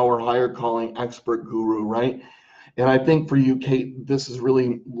higher power, higher calling, expert guru, right? And I think for you, Kate, this is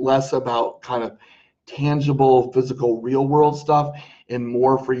really less about kind of tangible, physical, real world stuff and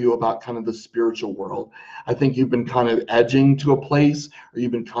more for you about kind of the spiritual world. I think you've been kind of edging to a place, or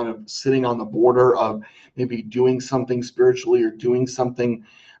you've been kind of sitting on the border of maybe doing something spiritually or doing something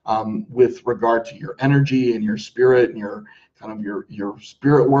with regard to your energy and your spirit and your kind of your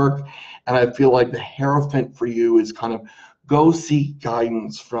spirit work. And I feel like the Hierophant for you is kind of go seek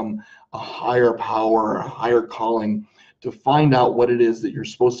guidance from a higher power, a higher calling, to find out what it is that you're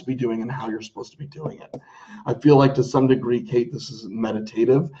supposed to be doing and how you're supposed to be doing it. I feel like to some degree, Kate, this is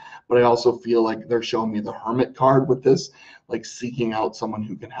meditative, but I also feel like they're showing me the Hermit card with this, like seeking out someone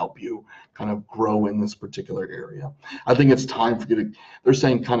who can help you kind of grow in this particular area. I think it's time for you to, they're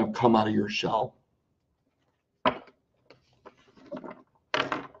saying kind of come out of your shell.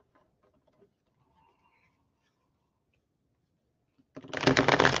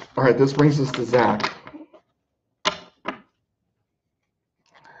 All right, this brings us to Zach.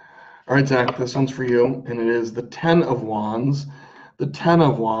 All right, Zach, this one's for you, and it is the 10 of Wands. The 10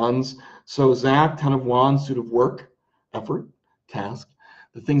 of Wands. So Zach, 10 of Wands, suit of work, effort, task,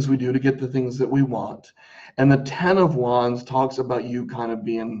 the things we do to get the things that we want. And the 10 of Wands talks about you kind of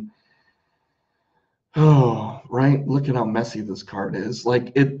being, oh, right? Look at how messy this card is.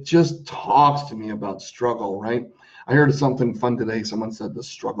 Like, it just talks to me about struggle, right? I heard something fun today. Someone said the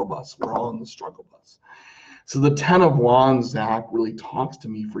struggle bus. We're all on the struggle bus. So the 10 of Wands, Zach, really talks to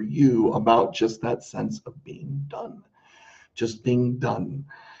me for you about just that sense of being done, just being done.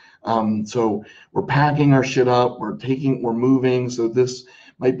 So we're packing our shit up, we're moving. So this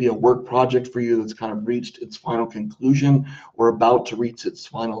might be a work project for you that's kind of reached its final conclusion or about to reach its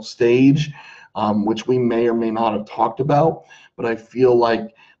final stage, which we may or may not have talked about. But I feel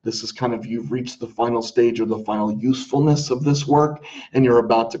like this is kind of, you've reached the final stage or the final usefulness of this work, and you're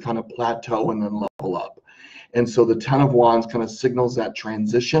about to kind of plateau and then level up. And so the 10 of Wands kind of signals that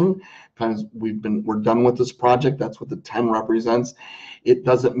transition. Kind of, we're done with this project. That's what the 10 represents. It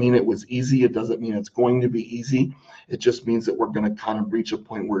doesn't mean it was easy. It doesn't mean it's going to be easy. It just means that we're going to kind of reach a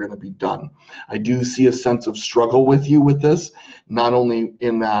point where we're going to be done. I do see a sense of struggle with you with this, not only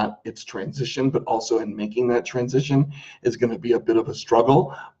in that it's transition, but also in making that transition is going to be a bit of a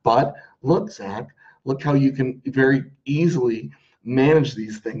struggle. But look, Zach, look how you can very easily manage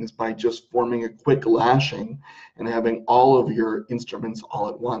these things by just forming a quick lashing and having all of your instruments all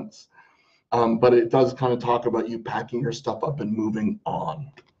at once. But it does kind of talk about you packing your stuff up and moving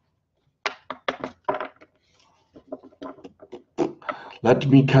on. Let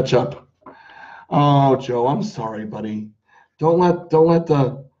me catch up. Oh, Joe, I'm sorry, buddy. Don't let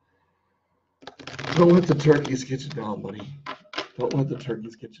the turkeys get you down, buddy. Don't let the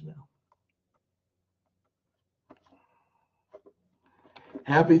turkeys get you down.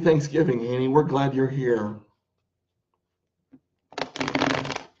 Happy Thanksgiving, Annie. We're glad you're here.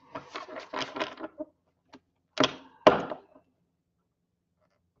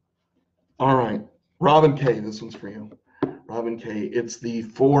 All right, Robin K, this one's for you. Robin K, it's the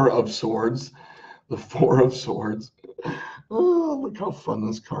 4 of Swords. The 4 of Swords. Oh, look how fun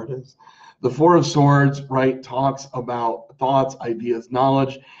this card is. The 4 of Swords, right, talks about thoughts, ideas,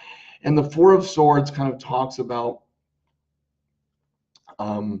 knowledge. And the 4 of Swords kind of talks about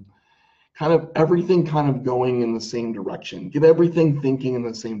kind of everything kind of going in the same direction. Get everything thinking in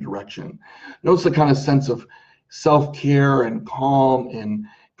the same direction. Notice the kind of sense of self-care and calm and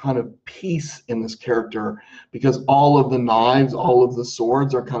kind of peace in this character, because all of the knives, all of the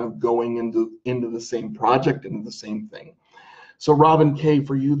swords are kind of going into the same project, into the same thing. So Robin K,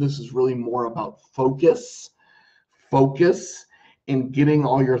 for you, this is really more about focus and getting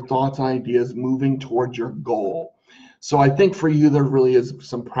all your thoughts and ideas moving towards your goal. So I think for you, there really is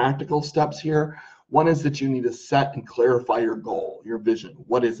some practical steps here. One is that you need to set and clarify your goal, your vision.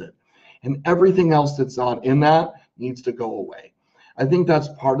 What is it? And everything else that's not in that needs to go away. I think that's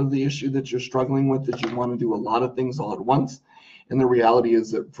part of the issue that you're struggling with, is you want to do a lot of things all at once. And the reality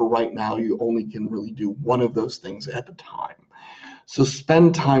is that for right now, you only can really do one of those things at a time. So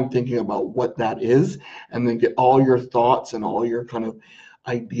spend time thinking about what that is, and then get all your thoughts and all your kind of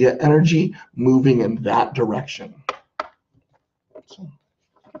idea energy moving in that direction. So.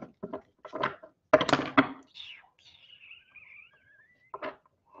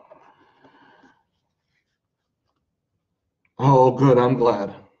 Oh, good. I'm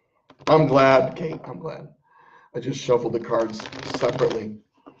glad. I'm glad, Kate. I'm glad. I just shuffled the cards separately.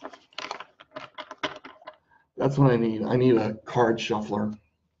 That's what I need. I need a card shuffler.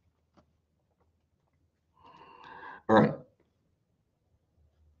 All right.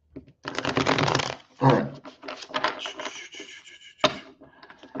 All right.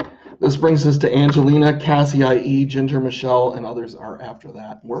 This brings us to Angelina, Cassie, IE, Ginger, Michelle, and others are after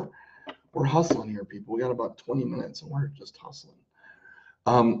that. We're hustling here, people. We got about 20 minutes, and we're just hustling.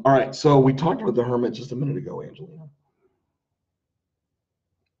 All right, so we talked about the Hermit just a minute ago, Angelina.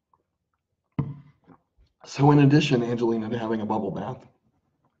 So in addition, Angelina, to having a bubble bath,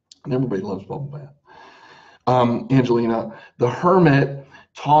 and everybody loves bubble bath, Angelina, the Hermit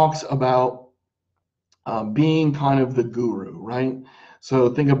talks about being kind of the guru, right?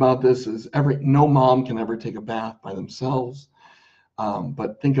 So think about this as no mom can ever take a bath by themselves.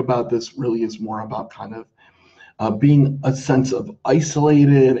 But think about this really is more about kind of being a sense of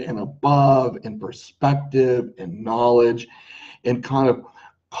isolated and above and perspective and knowledge, and kind of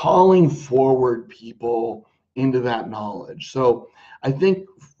calling forward people into that knowledge. So I think,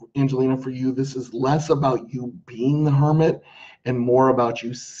 Angelina, for you, this is less about you being the hermit and more about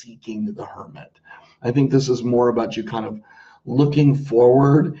you seeking the hermit. I think this is more about you kind of looking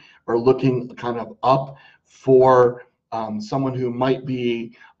forward or looking kind of up for someone who might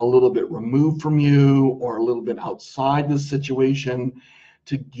be a little bit removed from you or a little bit outside the situation,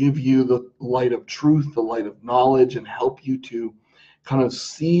 to give you the light of truth, the light of knowledge, and help you to kind of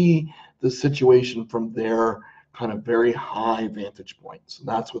see the situation from their kind of very high vantage point. So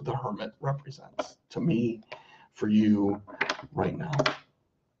that's what the Hermit represents to me, for you right now.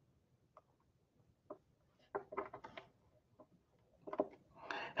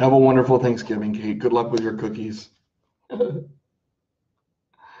 Have a wonderful Thanksgiving, Kate. Good luck with your cookies.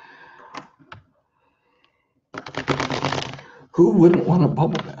 Who wouldn't want a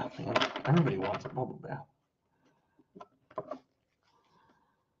bubble bath, man? Everybody wants a bubble bath.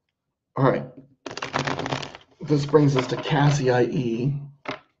 All right. This brings us to Cassie, IE.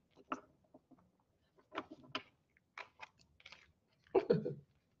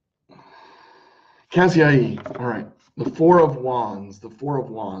 Cassie, IE. All right. The Four of Wands. The Four of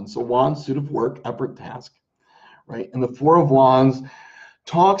Wands. So Wands, suit of work, effort, task, right? And the Four of Wands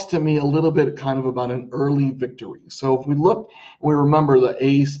talks to me a little bit kind of about an early victory. So if we look, we remember the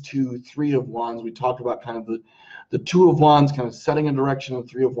Ace, 2, 3 of Wands, we talked about kind of the 2 of Wands kind of setting a direction, the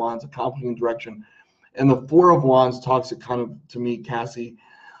 3 of Wands accomplishing direction. And the 4 of Wands talks kind of, to me, Cassie,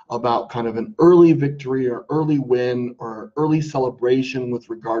 about kind of an early victory or early win or early celebration with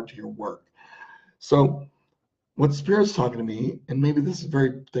regard to your work. So what Spirit's talking to me, and maybe this is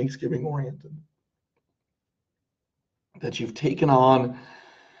very Thanksgiving oriented, that you've taken on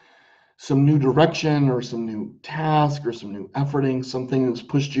some new direction or some new task or some new efforting, something that's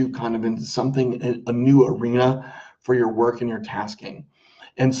pushed you kind of into something, a new arena for your work and your tasking.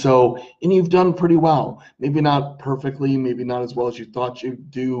 And so, and you've done pretty well, maybe not perfectly, maybe not as well as you thought you'd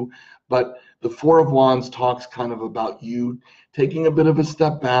do, but the Four of Wands talks kind of about you taking a bit of a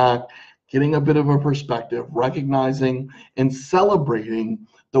step back, getting a bit of a perspective, recognizing and celebrating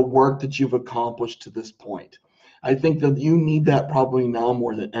the work that you've accomplished to this point. I think that you need that probably now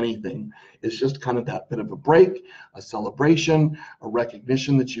more than anything. It's just kind of that bit of a break, a celebration, a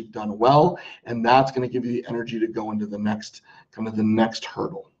recognition that you've done well, and that's going to give you the energy to go into the next, kind of the next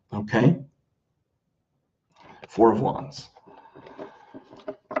hurdle, okay? Four of Wands.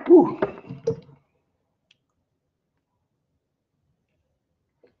 Whew.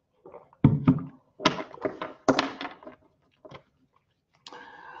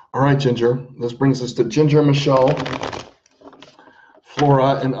 All right, Ginger. This brings us to Ginger, Michelle,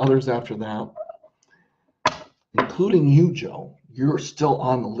 Flora, and others after that, including you, Joe. You're still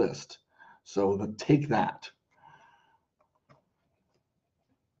on the list, so take that.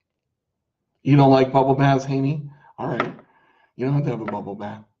 You don't like bubble baths, Haney? All right. You don't have to have a bubble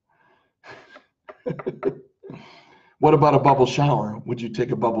bath. What about a bubble shower? Would you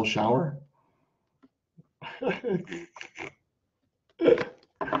take a bubble shower?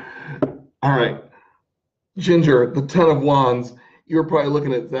 All right. Ginger, the Ten of Wands, you were probably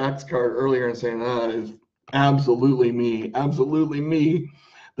looking at Zach's card earlier and saying, that is absolutely me, absolutely me.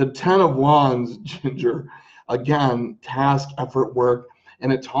 The Ten of Wands, Ginger, again, task, effort, work,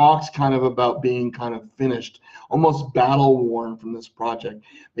 and it talks kind of about being kind of finished, almost battle worn from this project.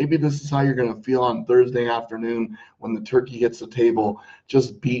 Maybe this is how you're going to feel on Thursday afternoon when the turkey hits the table,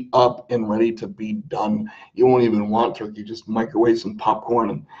 just beat up and ready to be done. You won't even want turkey, just microwave some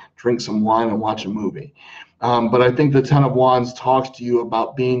popcorn and drink some wine and watch a movie. But I think the Ten of Wands talks to you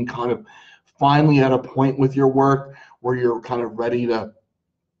about being kind of finally at a point with your work where you're kind of ready to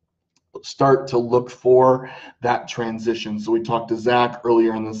start to look for that transition. So we talked to Zach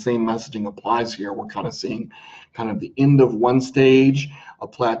earlier, and the same messaging applies here. We're kind of seeing kind of the end of one stage, a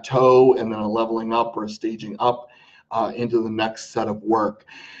plateau, and then a leveling up or a staging up into the next set of work.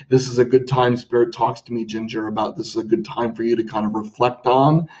 This is a good time, Spirit talks to me, Ginger, about this is a good time for you to kind of reflect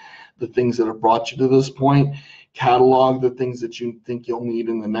on the things that have brought you to this point. Catalog the things that you think you'll need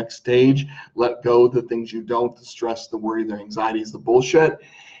in the next stage. Let go the things you don't, the stress, the worry, the anxieties, the bullshit,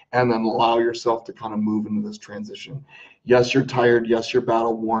 and then allow yourself to kind of move into this transition. Yes, you're tired. Yes, you're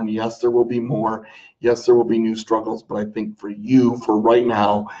battle worn. Yes, there will be more. Yes, there will be new struggles. But I think for you, for right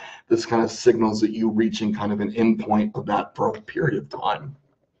now, this kind of signals that you reaching kind of an end point of that for a period of time.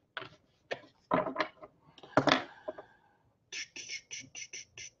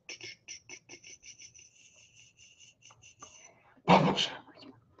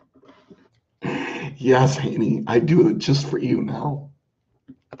 Yes, Haney, I do it just for you now.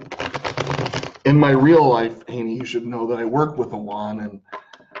 In my real life, Haney, you should know that I work with a wand,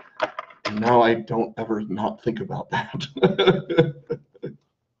 and now I don't ever not think about that.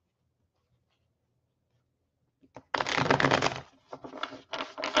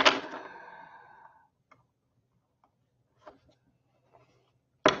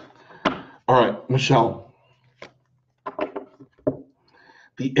 All right, Michelle.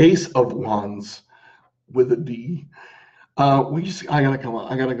 The Ace of Wands with a D. I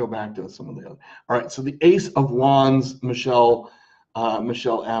gotta go back to some of the other. All right, so the Ace of Wands, Michelle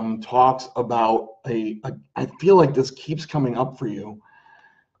M, talks about I feel like this keeps coming up for you.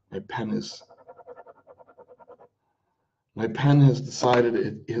 My pen has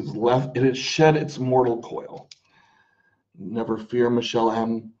decided it has shed its mortal coil. Never fear, Michelle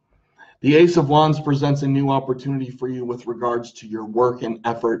M. The Ace of Wands presents a new opportunity for you with regards to your work and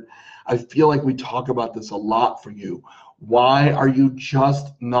effort. I feel like we talk about this a lot for you. Why are you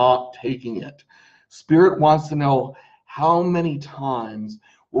just not taking it? Spirit wants to know, how many times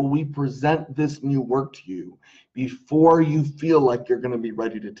will we present this new work to you before you feel like you're going to be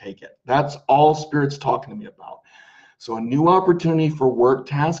ready to take it? That's all Spirit's talking to me about. So a new opportunity for work,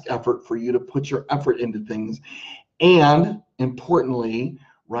 task, effort for you to put your effort into things. And importantly,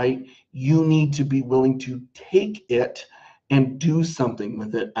 right, you need to be willing to take it and do something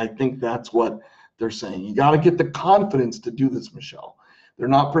with it. I think that's what they're saying. You got to get the confidence to do this, Michelle. They're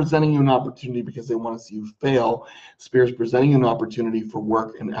not presenting you an opportunity because they want to see you fail. Spirit's presenting you an opportunity for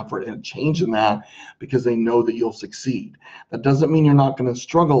work and effort and a change in that because they know that you'll succeed. That doesn't mean you're not going to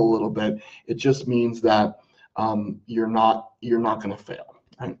struggle a little bit. It just means that you're not going to fail.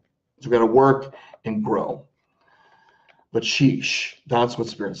 Right? So we got to work and grow. But sheesh, that's what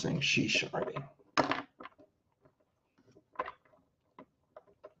Spirit's saying. Sheesh, already.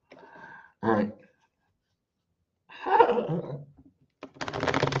 All right.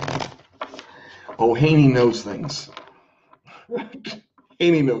 Oh, Haney knows things.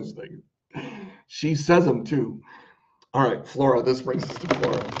 Haney knows things. She says them too. All right, Flora, this brings us to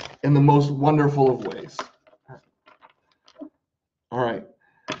Flora in the most wonderful of ways. All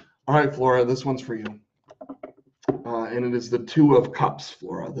right, Flora, this one's for you. And it is the Two of Cups,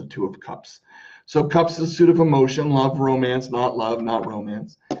 Flora, the Two of Cups. So cups is a suit of emotion, love, romance, not love, not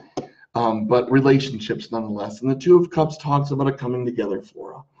romance, but relationships nonetheless. And the Two of Cups talks about a coming together,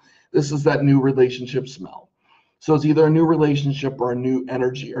 Flora. This is that new relationship smell. So it's either a new relationship or a new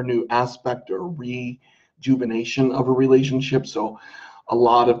energy or new aspect or rejuvenation of a relationship. So a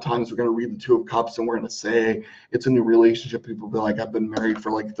lot of times we're going to read the Two of Cups and we're going to say it's a new relationship. People will be like, I've been married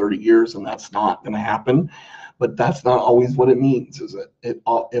for like 30 years, and that's not going to happen. But that's not always what it means, is it? It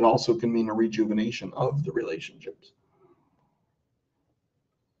also can mean a rejuvenation of the relationships.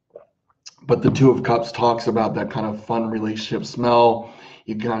 But the Two of Cups talks about that kind of fun relationship smell.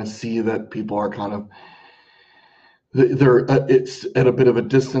 You kind of see that people are kind of, it's at a bit of a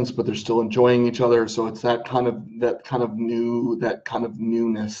distance, but they're still enjoying each other. So it's that kind of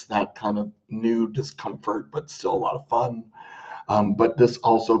newness, that kind of new discomfort, but still a lot of fun. But this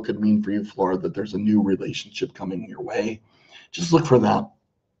also could mean for you, Flora, that there's a new relationship coming your way. Just look for that.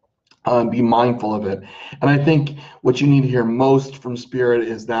 Be mindful of it. And I think what you need to hear most from Spirit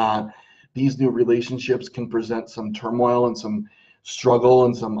is that these new relationships can present some turmoil and some struggle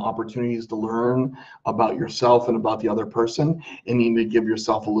and some opportunities to learn about yourself and about the other person. And you need to give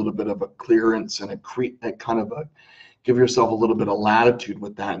yourself a little bit of a clearance and give yourself a little bit of latitude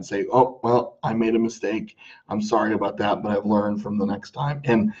with that and say, oh, well, I made a mistake. I'm sorry about that, but I've learned from the next time.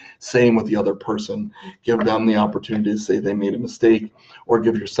 And same with the other person. Give them the opportunity to say they made a mistake, or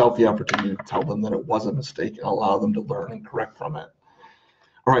give yourself the opportunity to tell them that it was a mistake and allow them to learn and correct from it.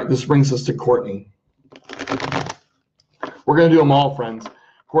 All right, this brings us to Courtney. We're going to do them all, friends.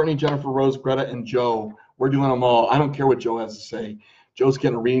 Courtney, Jennifer, Rose, Greta, and Joe. We're doing them all. I don't care what Joe has to say. Joe's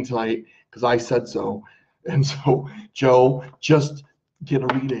getting a reading tonight because I said so. And so, Joe, just get a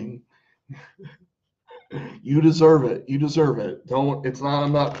reading. You deserve it. You deserve it.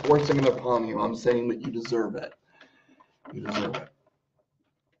 I'm not forcing it upon you. I'm saying that you deserve it. You deserve it.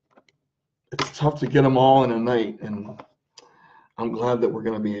 It's tough to get them all in a night, and I'm glad that we're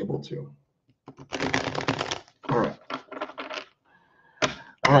going to be able to. All right.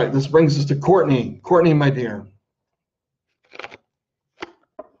 All right, this brings us to Courtney. Courtney, my dear.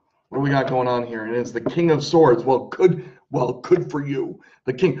 What do we got going on here? It is the King of Swords. Well, good for you.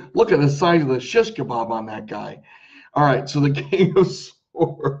 The King. Look at the size of the shish kebab on that guy. All right, so the King of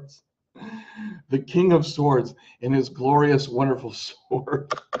Swords. The King of Swords in his glorious, wonderful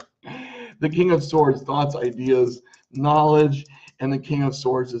sword. The King of Swords, thoughts, ideas, knowledge, and the King of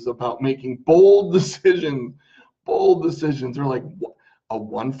Swords is about making bold decisions. Bold decisions. They're like, a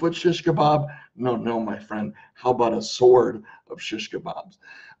 1 foot shish kebab? No, my friend. How about a sword of shish kebabs?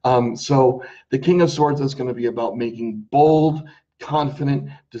 So the King of Swords is going to be about making bold, confident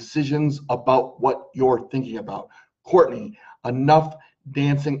decisions about what you're thinking about. Courtney, enough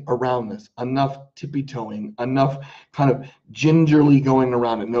dancing around this, enough tippy-toeing, enough kind of gingerly going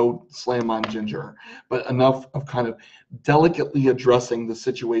around it. No slam on ginger, but enough of kind of delicately addressing the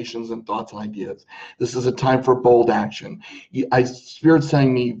situations and thoughts and ideas. This is a time for bold action. Spirit's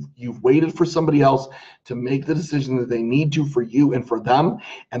telling me you've waited for somebody else to make the decision that they need to for you and for them,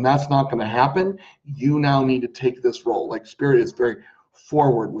 and that's not going to happen. You now need to take this role. Like Spirit is very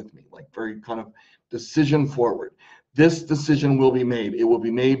forward with me, like very kind of decision forward. This decision will be made. It will be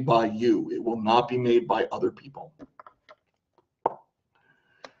made by you. It will not be made by other people.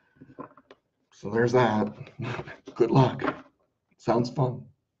 So there's that. Good luck. Sounds fun.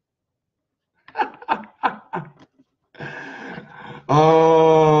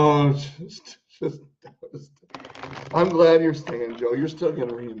 Oh, I'm glad you're staying, Joe. You're still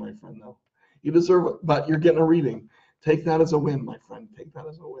getting a reading, my friend, though. You deserve it, but you're getting a reading. Take that as a win, my friend. Take that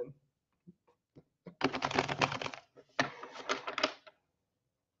as a win.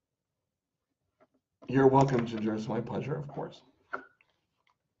 You're welcome, Ginger. It's my pleasure, of course.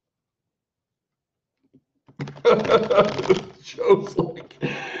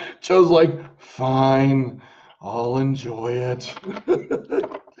 Joe's like, fine, I'll enjoy it.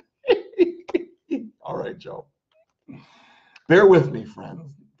 All right, Joe. Bear with me,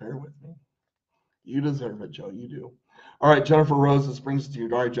 friends. Bear with me. You deserve it, Joe. You do. All right, Jennifer Rose, this brings it to you.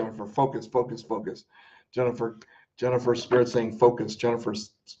 All right, Jennifer, focus. Jennifer, Spirit saying focus. Jennifer,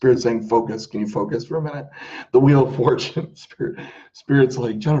 Spirit saying focus. Can you focus for a minute? The Wheel of Fortune. Spirit's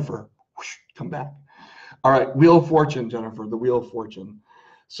like, Jennifer, whoosh, come back. All right, Wheel of Fortune, Jennifer, the Wheel of Fortune.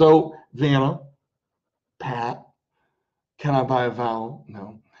 So, Vanna, Pat, can I buy a vowel?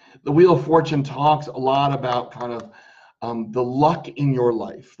 No. The Wheel of Fortune talks a lot about kind of the luck in your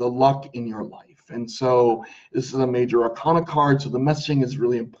life, And so this is a major arcana card, so the messaging is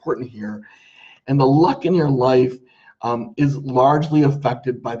really important here. And the luck in your life is largely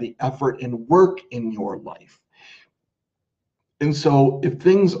affected by the effort and work in your life. And so if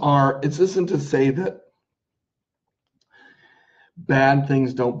things are, it isn't to say that bad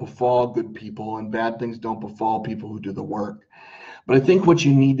things don't befall good people and bad things don't befall people who do the work. But I think what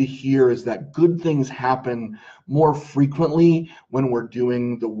you need to hear is that good things happen more frequently when we're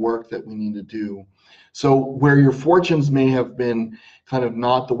doing the work that we need to do. So where your fortunes may have been kind of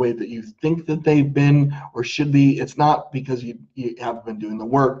not the way that you think that they've been or should be, it's not because you haven't been doing the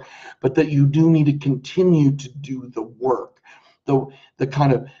work, but that you do need to continue to do the work. The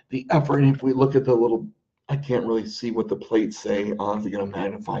kind of the effort, and if we look at the little, I can't really see what the plates say. I'll have to get a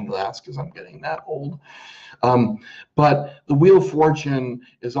magnifying glass because I'm getting that old. But the Wheel of Fortune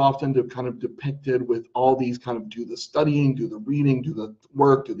is often kind of depicted with all these kind of do the studying, do the reading, do the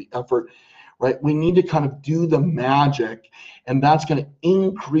work, do the effort, right? We need to kind of do the magic, and that's going to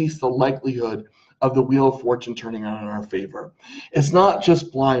increase the likelihood of the Wheel of Fortune turning out in our favor. It's not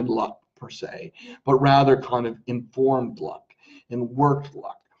just blind luck per se, but rather kind of informed luck and worked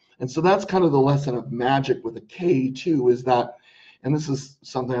luck. And so that's kind of the lesson of magic with a K too, is that, and this is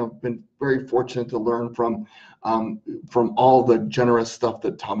something I've been very fortunate to learn from all the generous stuff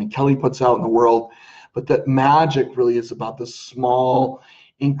that Tommy Kelly puts out in the world, but that magic really is about the small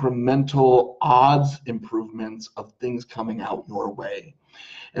incremental odds improvements of things coming out your way.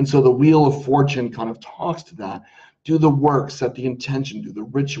 And so the Wheel of Fortune kind of talks to that. Do the work, set the intention, do the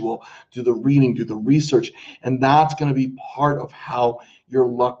ritual, do the reading, do the research, and that's going to be part of how your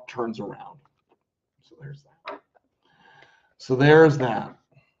luck turns around. So there's that. So there's that.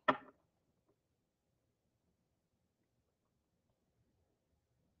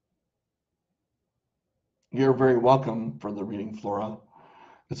 You're very welcome for the reading, Flora.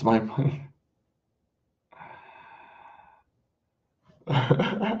 It's my money.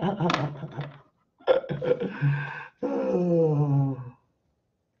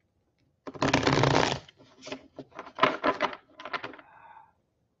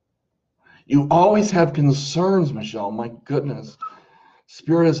 You always have concerns, Michelle. My goodness.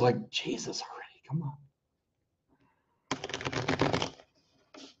 Spirit is like, Jesus already. Come on.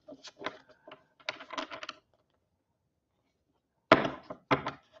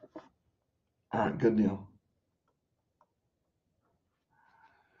 All right, good deal.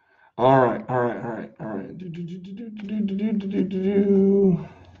 All right.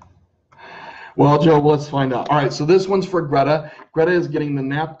 Well, Joe, let's find out. All right, so this one's for Greta. Greta is getting the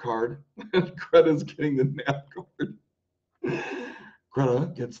nap card. Greta's getting the nap card.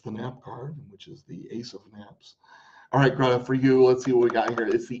 Greta gets the nap card, which is the Ace of Naps. All right, Greta, for you, let's see what we got here.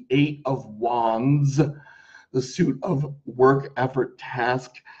 It's the Eight of Wands, the suit of work, effort,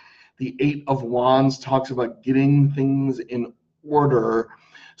 task. The Eight of Wands talks about getting things in order.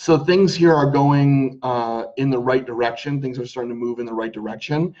 So things here are going in the right direction. Things are starting to move in the right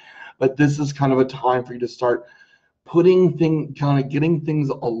direction. But this is kind of a time for you to start putting things, kind of getting things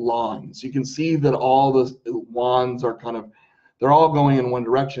aligned. So you can see that all the wands are kind of, they're all going in one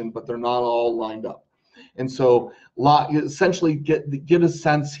direction, but they're not all lined up. And so essentially get a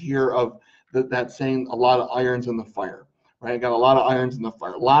sense here of that saying, a lot of irons in the fire, right? I got a lot of irons in the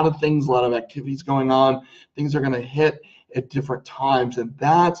fire, a lot of things, a lot of activities going on. Things are going to hit at different times. And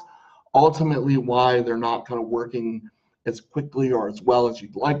that's ultimately why they're not kind of working as quickly or as well as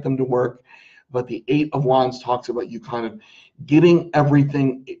you'd like them to work. But the Eight of Wands talks about you kind of getting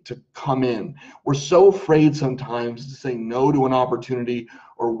everything to come in. We're so afraid sometimes to say no to an opportunity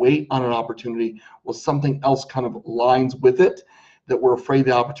or wait on an opportunity. Well, something else kind of aligns with it that we're afraid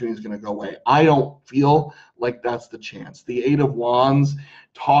the opportunity is going to go away. I don't feel like that's the chance. The Eight of Wands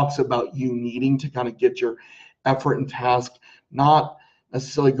talks about you needing to kind of get your effort and task not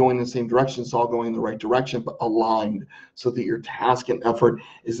necessarily going in the same direction, it's all going in the right direction, but aligned so that your task and effort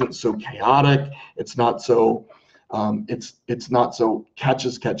isn't so chaotic. It's not so it's not so catch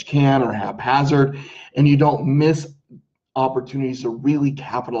as catch can or haphazard, and you don't miss opportunities to really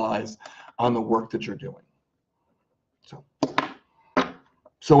capitalize on the work that you're doing.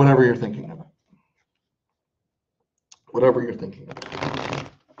 So whatever you're thinking about. Whatever you're thinking about.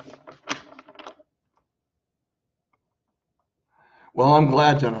 Well, I'm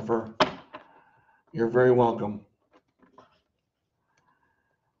glad, Jennifer. You're very welcome.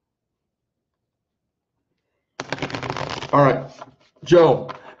 All right, Joe,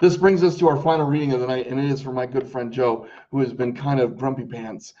 this brings us to our final reading of the night, and it is for my good friend Joe, who has been kind of grumpy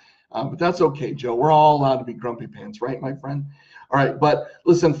pants. But that's okay, Joe. We're all allowed to be grumpy pants, right, my friend? All right, but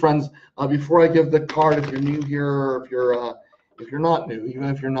listen, friends, before I give the card, if you're new here, or if you're not new, even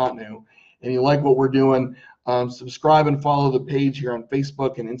if you're not new, and you like what we're doing, subscribe and follow the page here on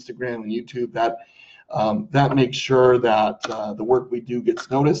Facebook and Instagram and YouTube. That makes sure that the work we do gets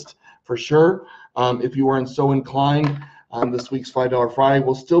noticed for sure. If you aren't so inclined, this week's $5 Friday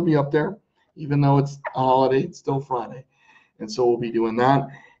will still be up there, even though it's a holiday. It's still Friday, and so we'll be doing that.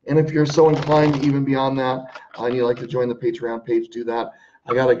 And if you're so inclined, even beyond that, and you like to join the Patreon page, do that.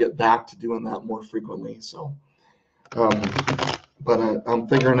 I got to get back to doing that more frequently. So, but I'm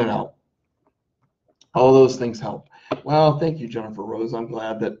figuring it out. All those things help. Well, thank you, Jennifer Rose. I'm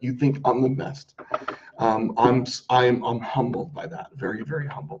glad that you think I'm the best. I'm humbled by that. Very, very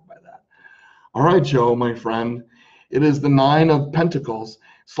humbled by that. All right, Joe, my friend. It is the Nine of Pentacles.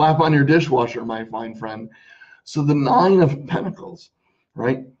 Slap on your dishwasher, my fine friend. So the Nine of Pentacles,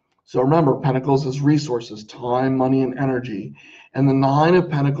 right? So remember, Pentacles is resources, time, money, and energy. And the Nine of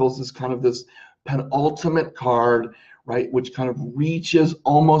Pentacles is kind of this penultimate card, right, which kind of reaches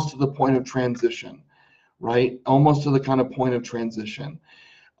almost to the point of transition, right? Almost to the kind of point of transition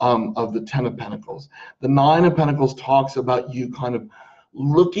of the Ten of Pentacles. The Nine of Pentacles talks about you kind of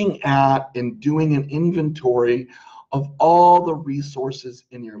looking at and doing an inventory of all the resources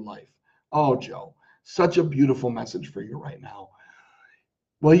in your life. Oh, Joe, such a beautiful message for you right now.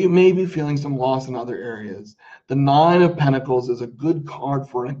 Well, you may be feeling some loss in other areas. The Nine of Pentacles is a good card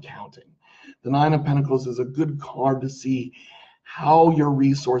for an accounting. The Nine of Pentacles is a good card to see how your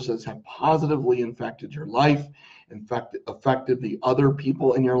resources have positively affected your life, in fact, affected the other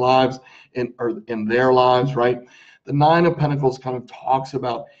people in your lives or in their lives, right? The Nine of Pentacles kind of talks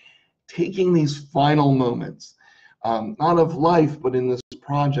about taking these final moments, not of life, but in this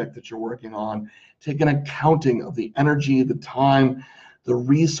project that you're working on, take an accounting of the energy, the time, the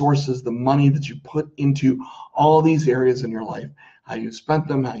resources, the money that you put into all these areas in your life, how you spent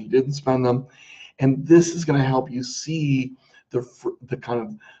them, how you didn't spend them. And this is going to help you see the kind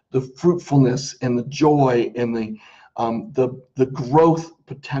of the fruitfulness and the joy and the growth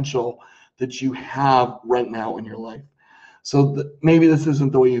potential that you have right now in your life. So maybe this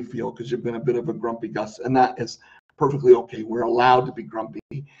isn't the way you feel because you've been a bit of a grumpy Gus, and that is perfectly okay. We're allowed to be grumpy.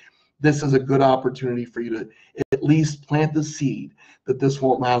 This is a good opportunity for you to at least plant the seed that this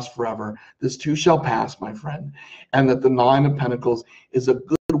won't last forever. This too shall pass, my friend, and that the Nine of Pentacles is a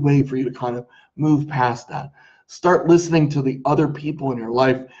good way for you to kind of move past that. Start listening to the other people in your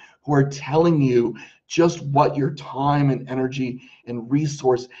life who are telling you just what your time and energy and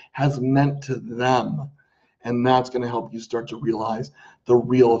resource has meant to them. And that's going to help you start to realize the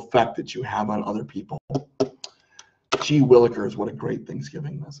real effect that you have on other people. Gee Willikers, what a great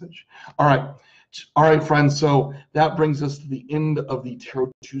Thanksgiving message. All right, friends. So that brings us to the end of the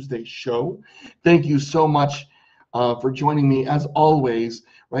Tarot Tuesday show. Thank you so much for joining me, as always,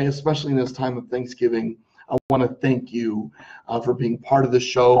 right? Especially in this time of Thanksgiving. I want to thank you for being part of the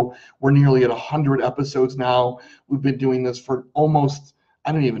show. We're nearly at 100 episodes now. We've been doing this for almost,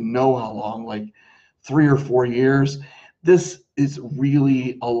 I don't even know how long, like 3 or 4 years. This is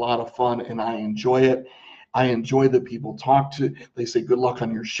really a lot of fun, and I enjoy it. I enjoy that people talk to, they say good luck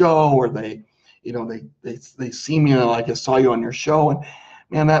on your show, or they see me and like I saw you on your show, and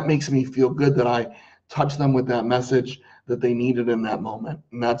man, that makes me feel good that I touch them with that message that they needed in that moment.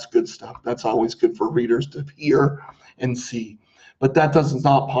 And that's good stuff. That's always good for readers to hear and see. But that is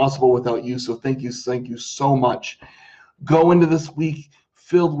not possible without you. So thank you so much. Go into this week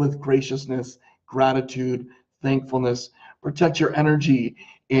filled with graciousness, gratitude, thankfulness. Protect your energy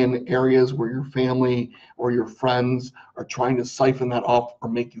in areas where your family or your friends are trying to siphon that off or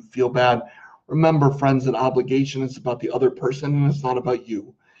make you feel bad. Remember, friends, that obligation is about the other person and it's not about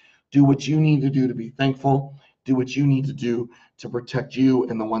you. Do what you need to do to be thankful. Do what you need to do to protect you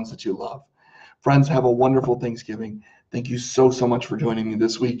and the ones that you love. Friends, have a wonderful Thanksgiving. Thank you so much for joining me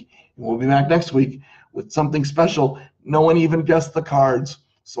this week. And we'll be back next week with something special. No one even guessed the cards,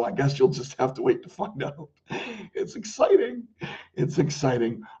 so I guess you'll just have to wait to find out. It's exciting. It's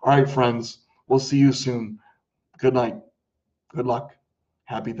exciting. All right, friends, we'll see you soon. Good night. Good luck.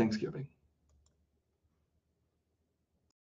 Happy Thanksgiving.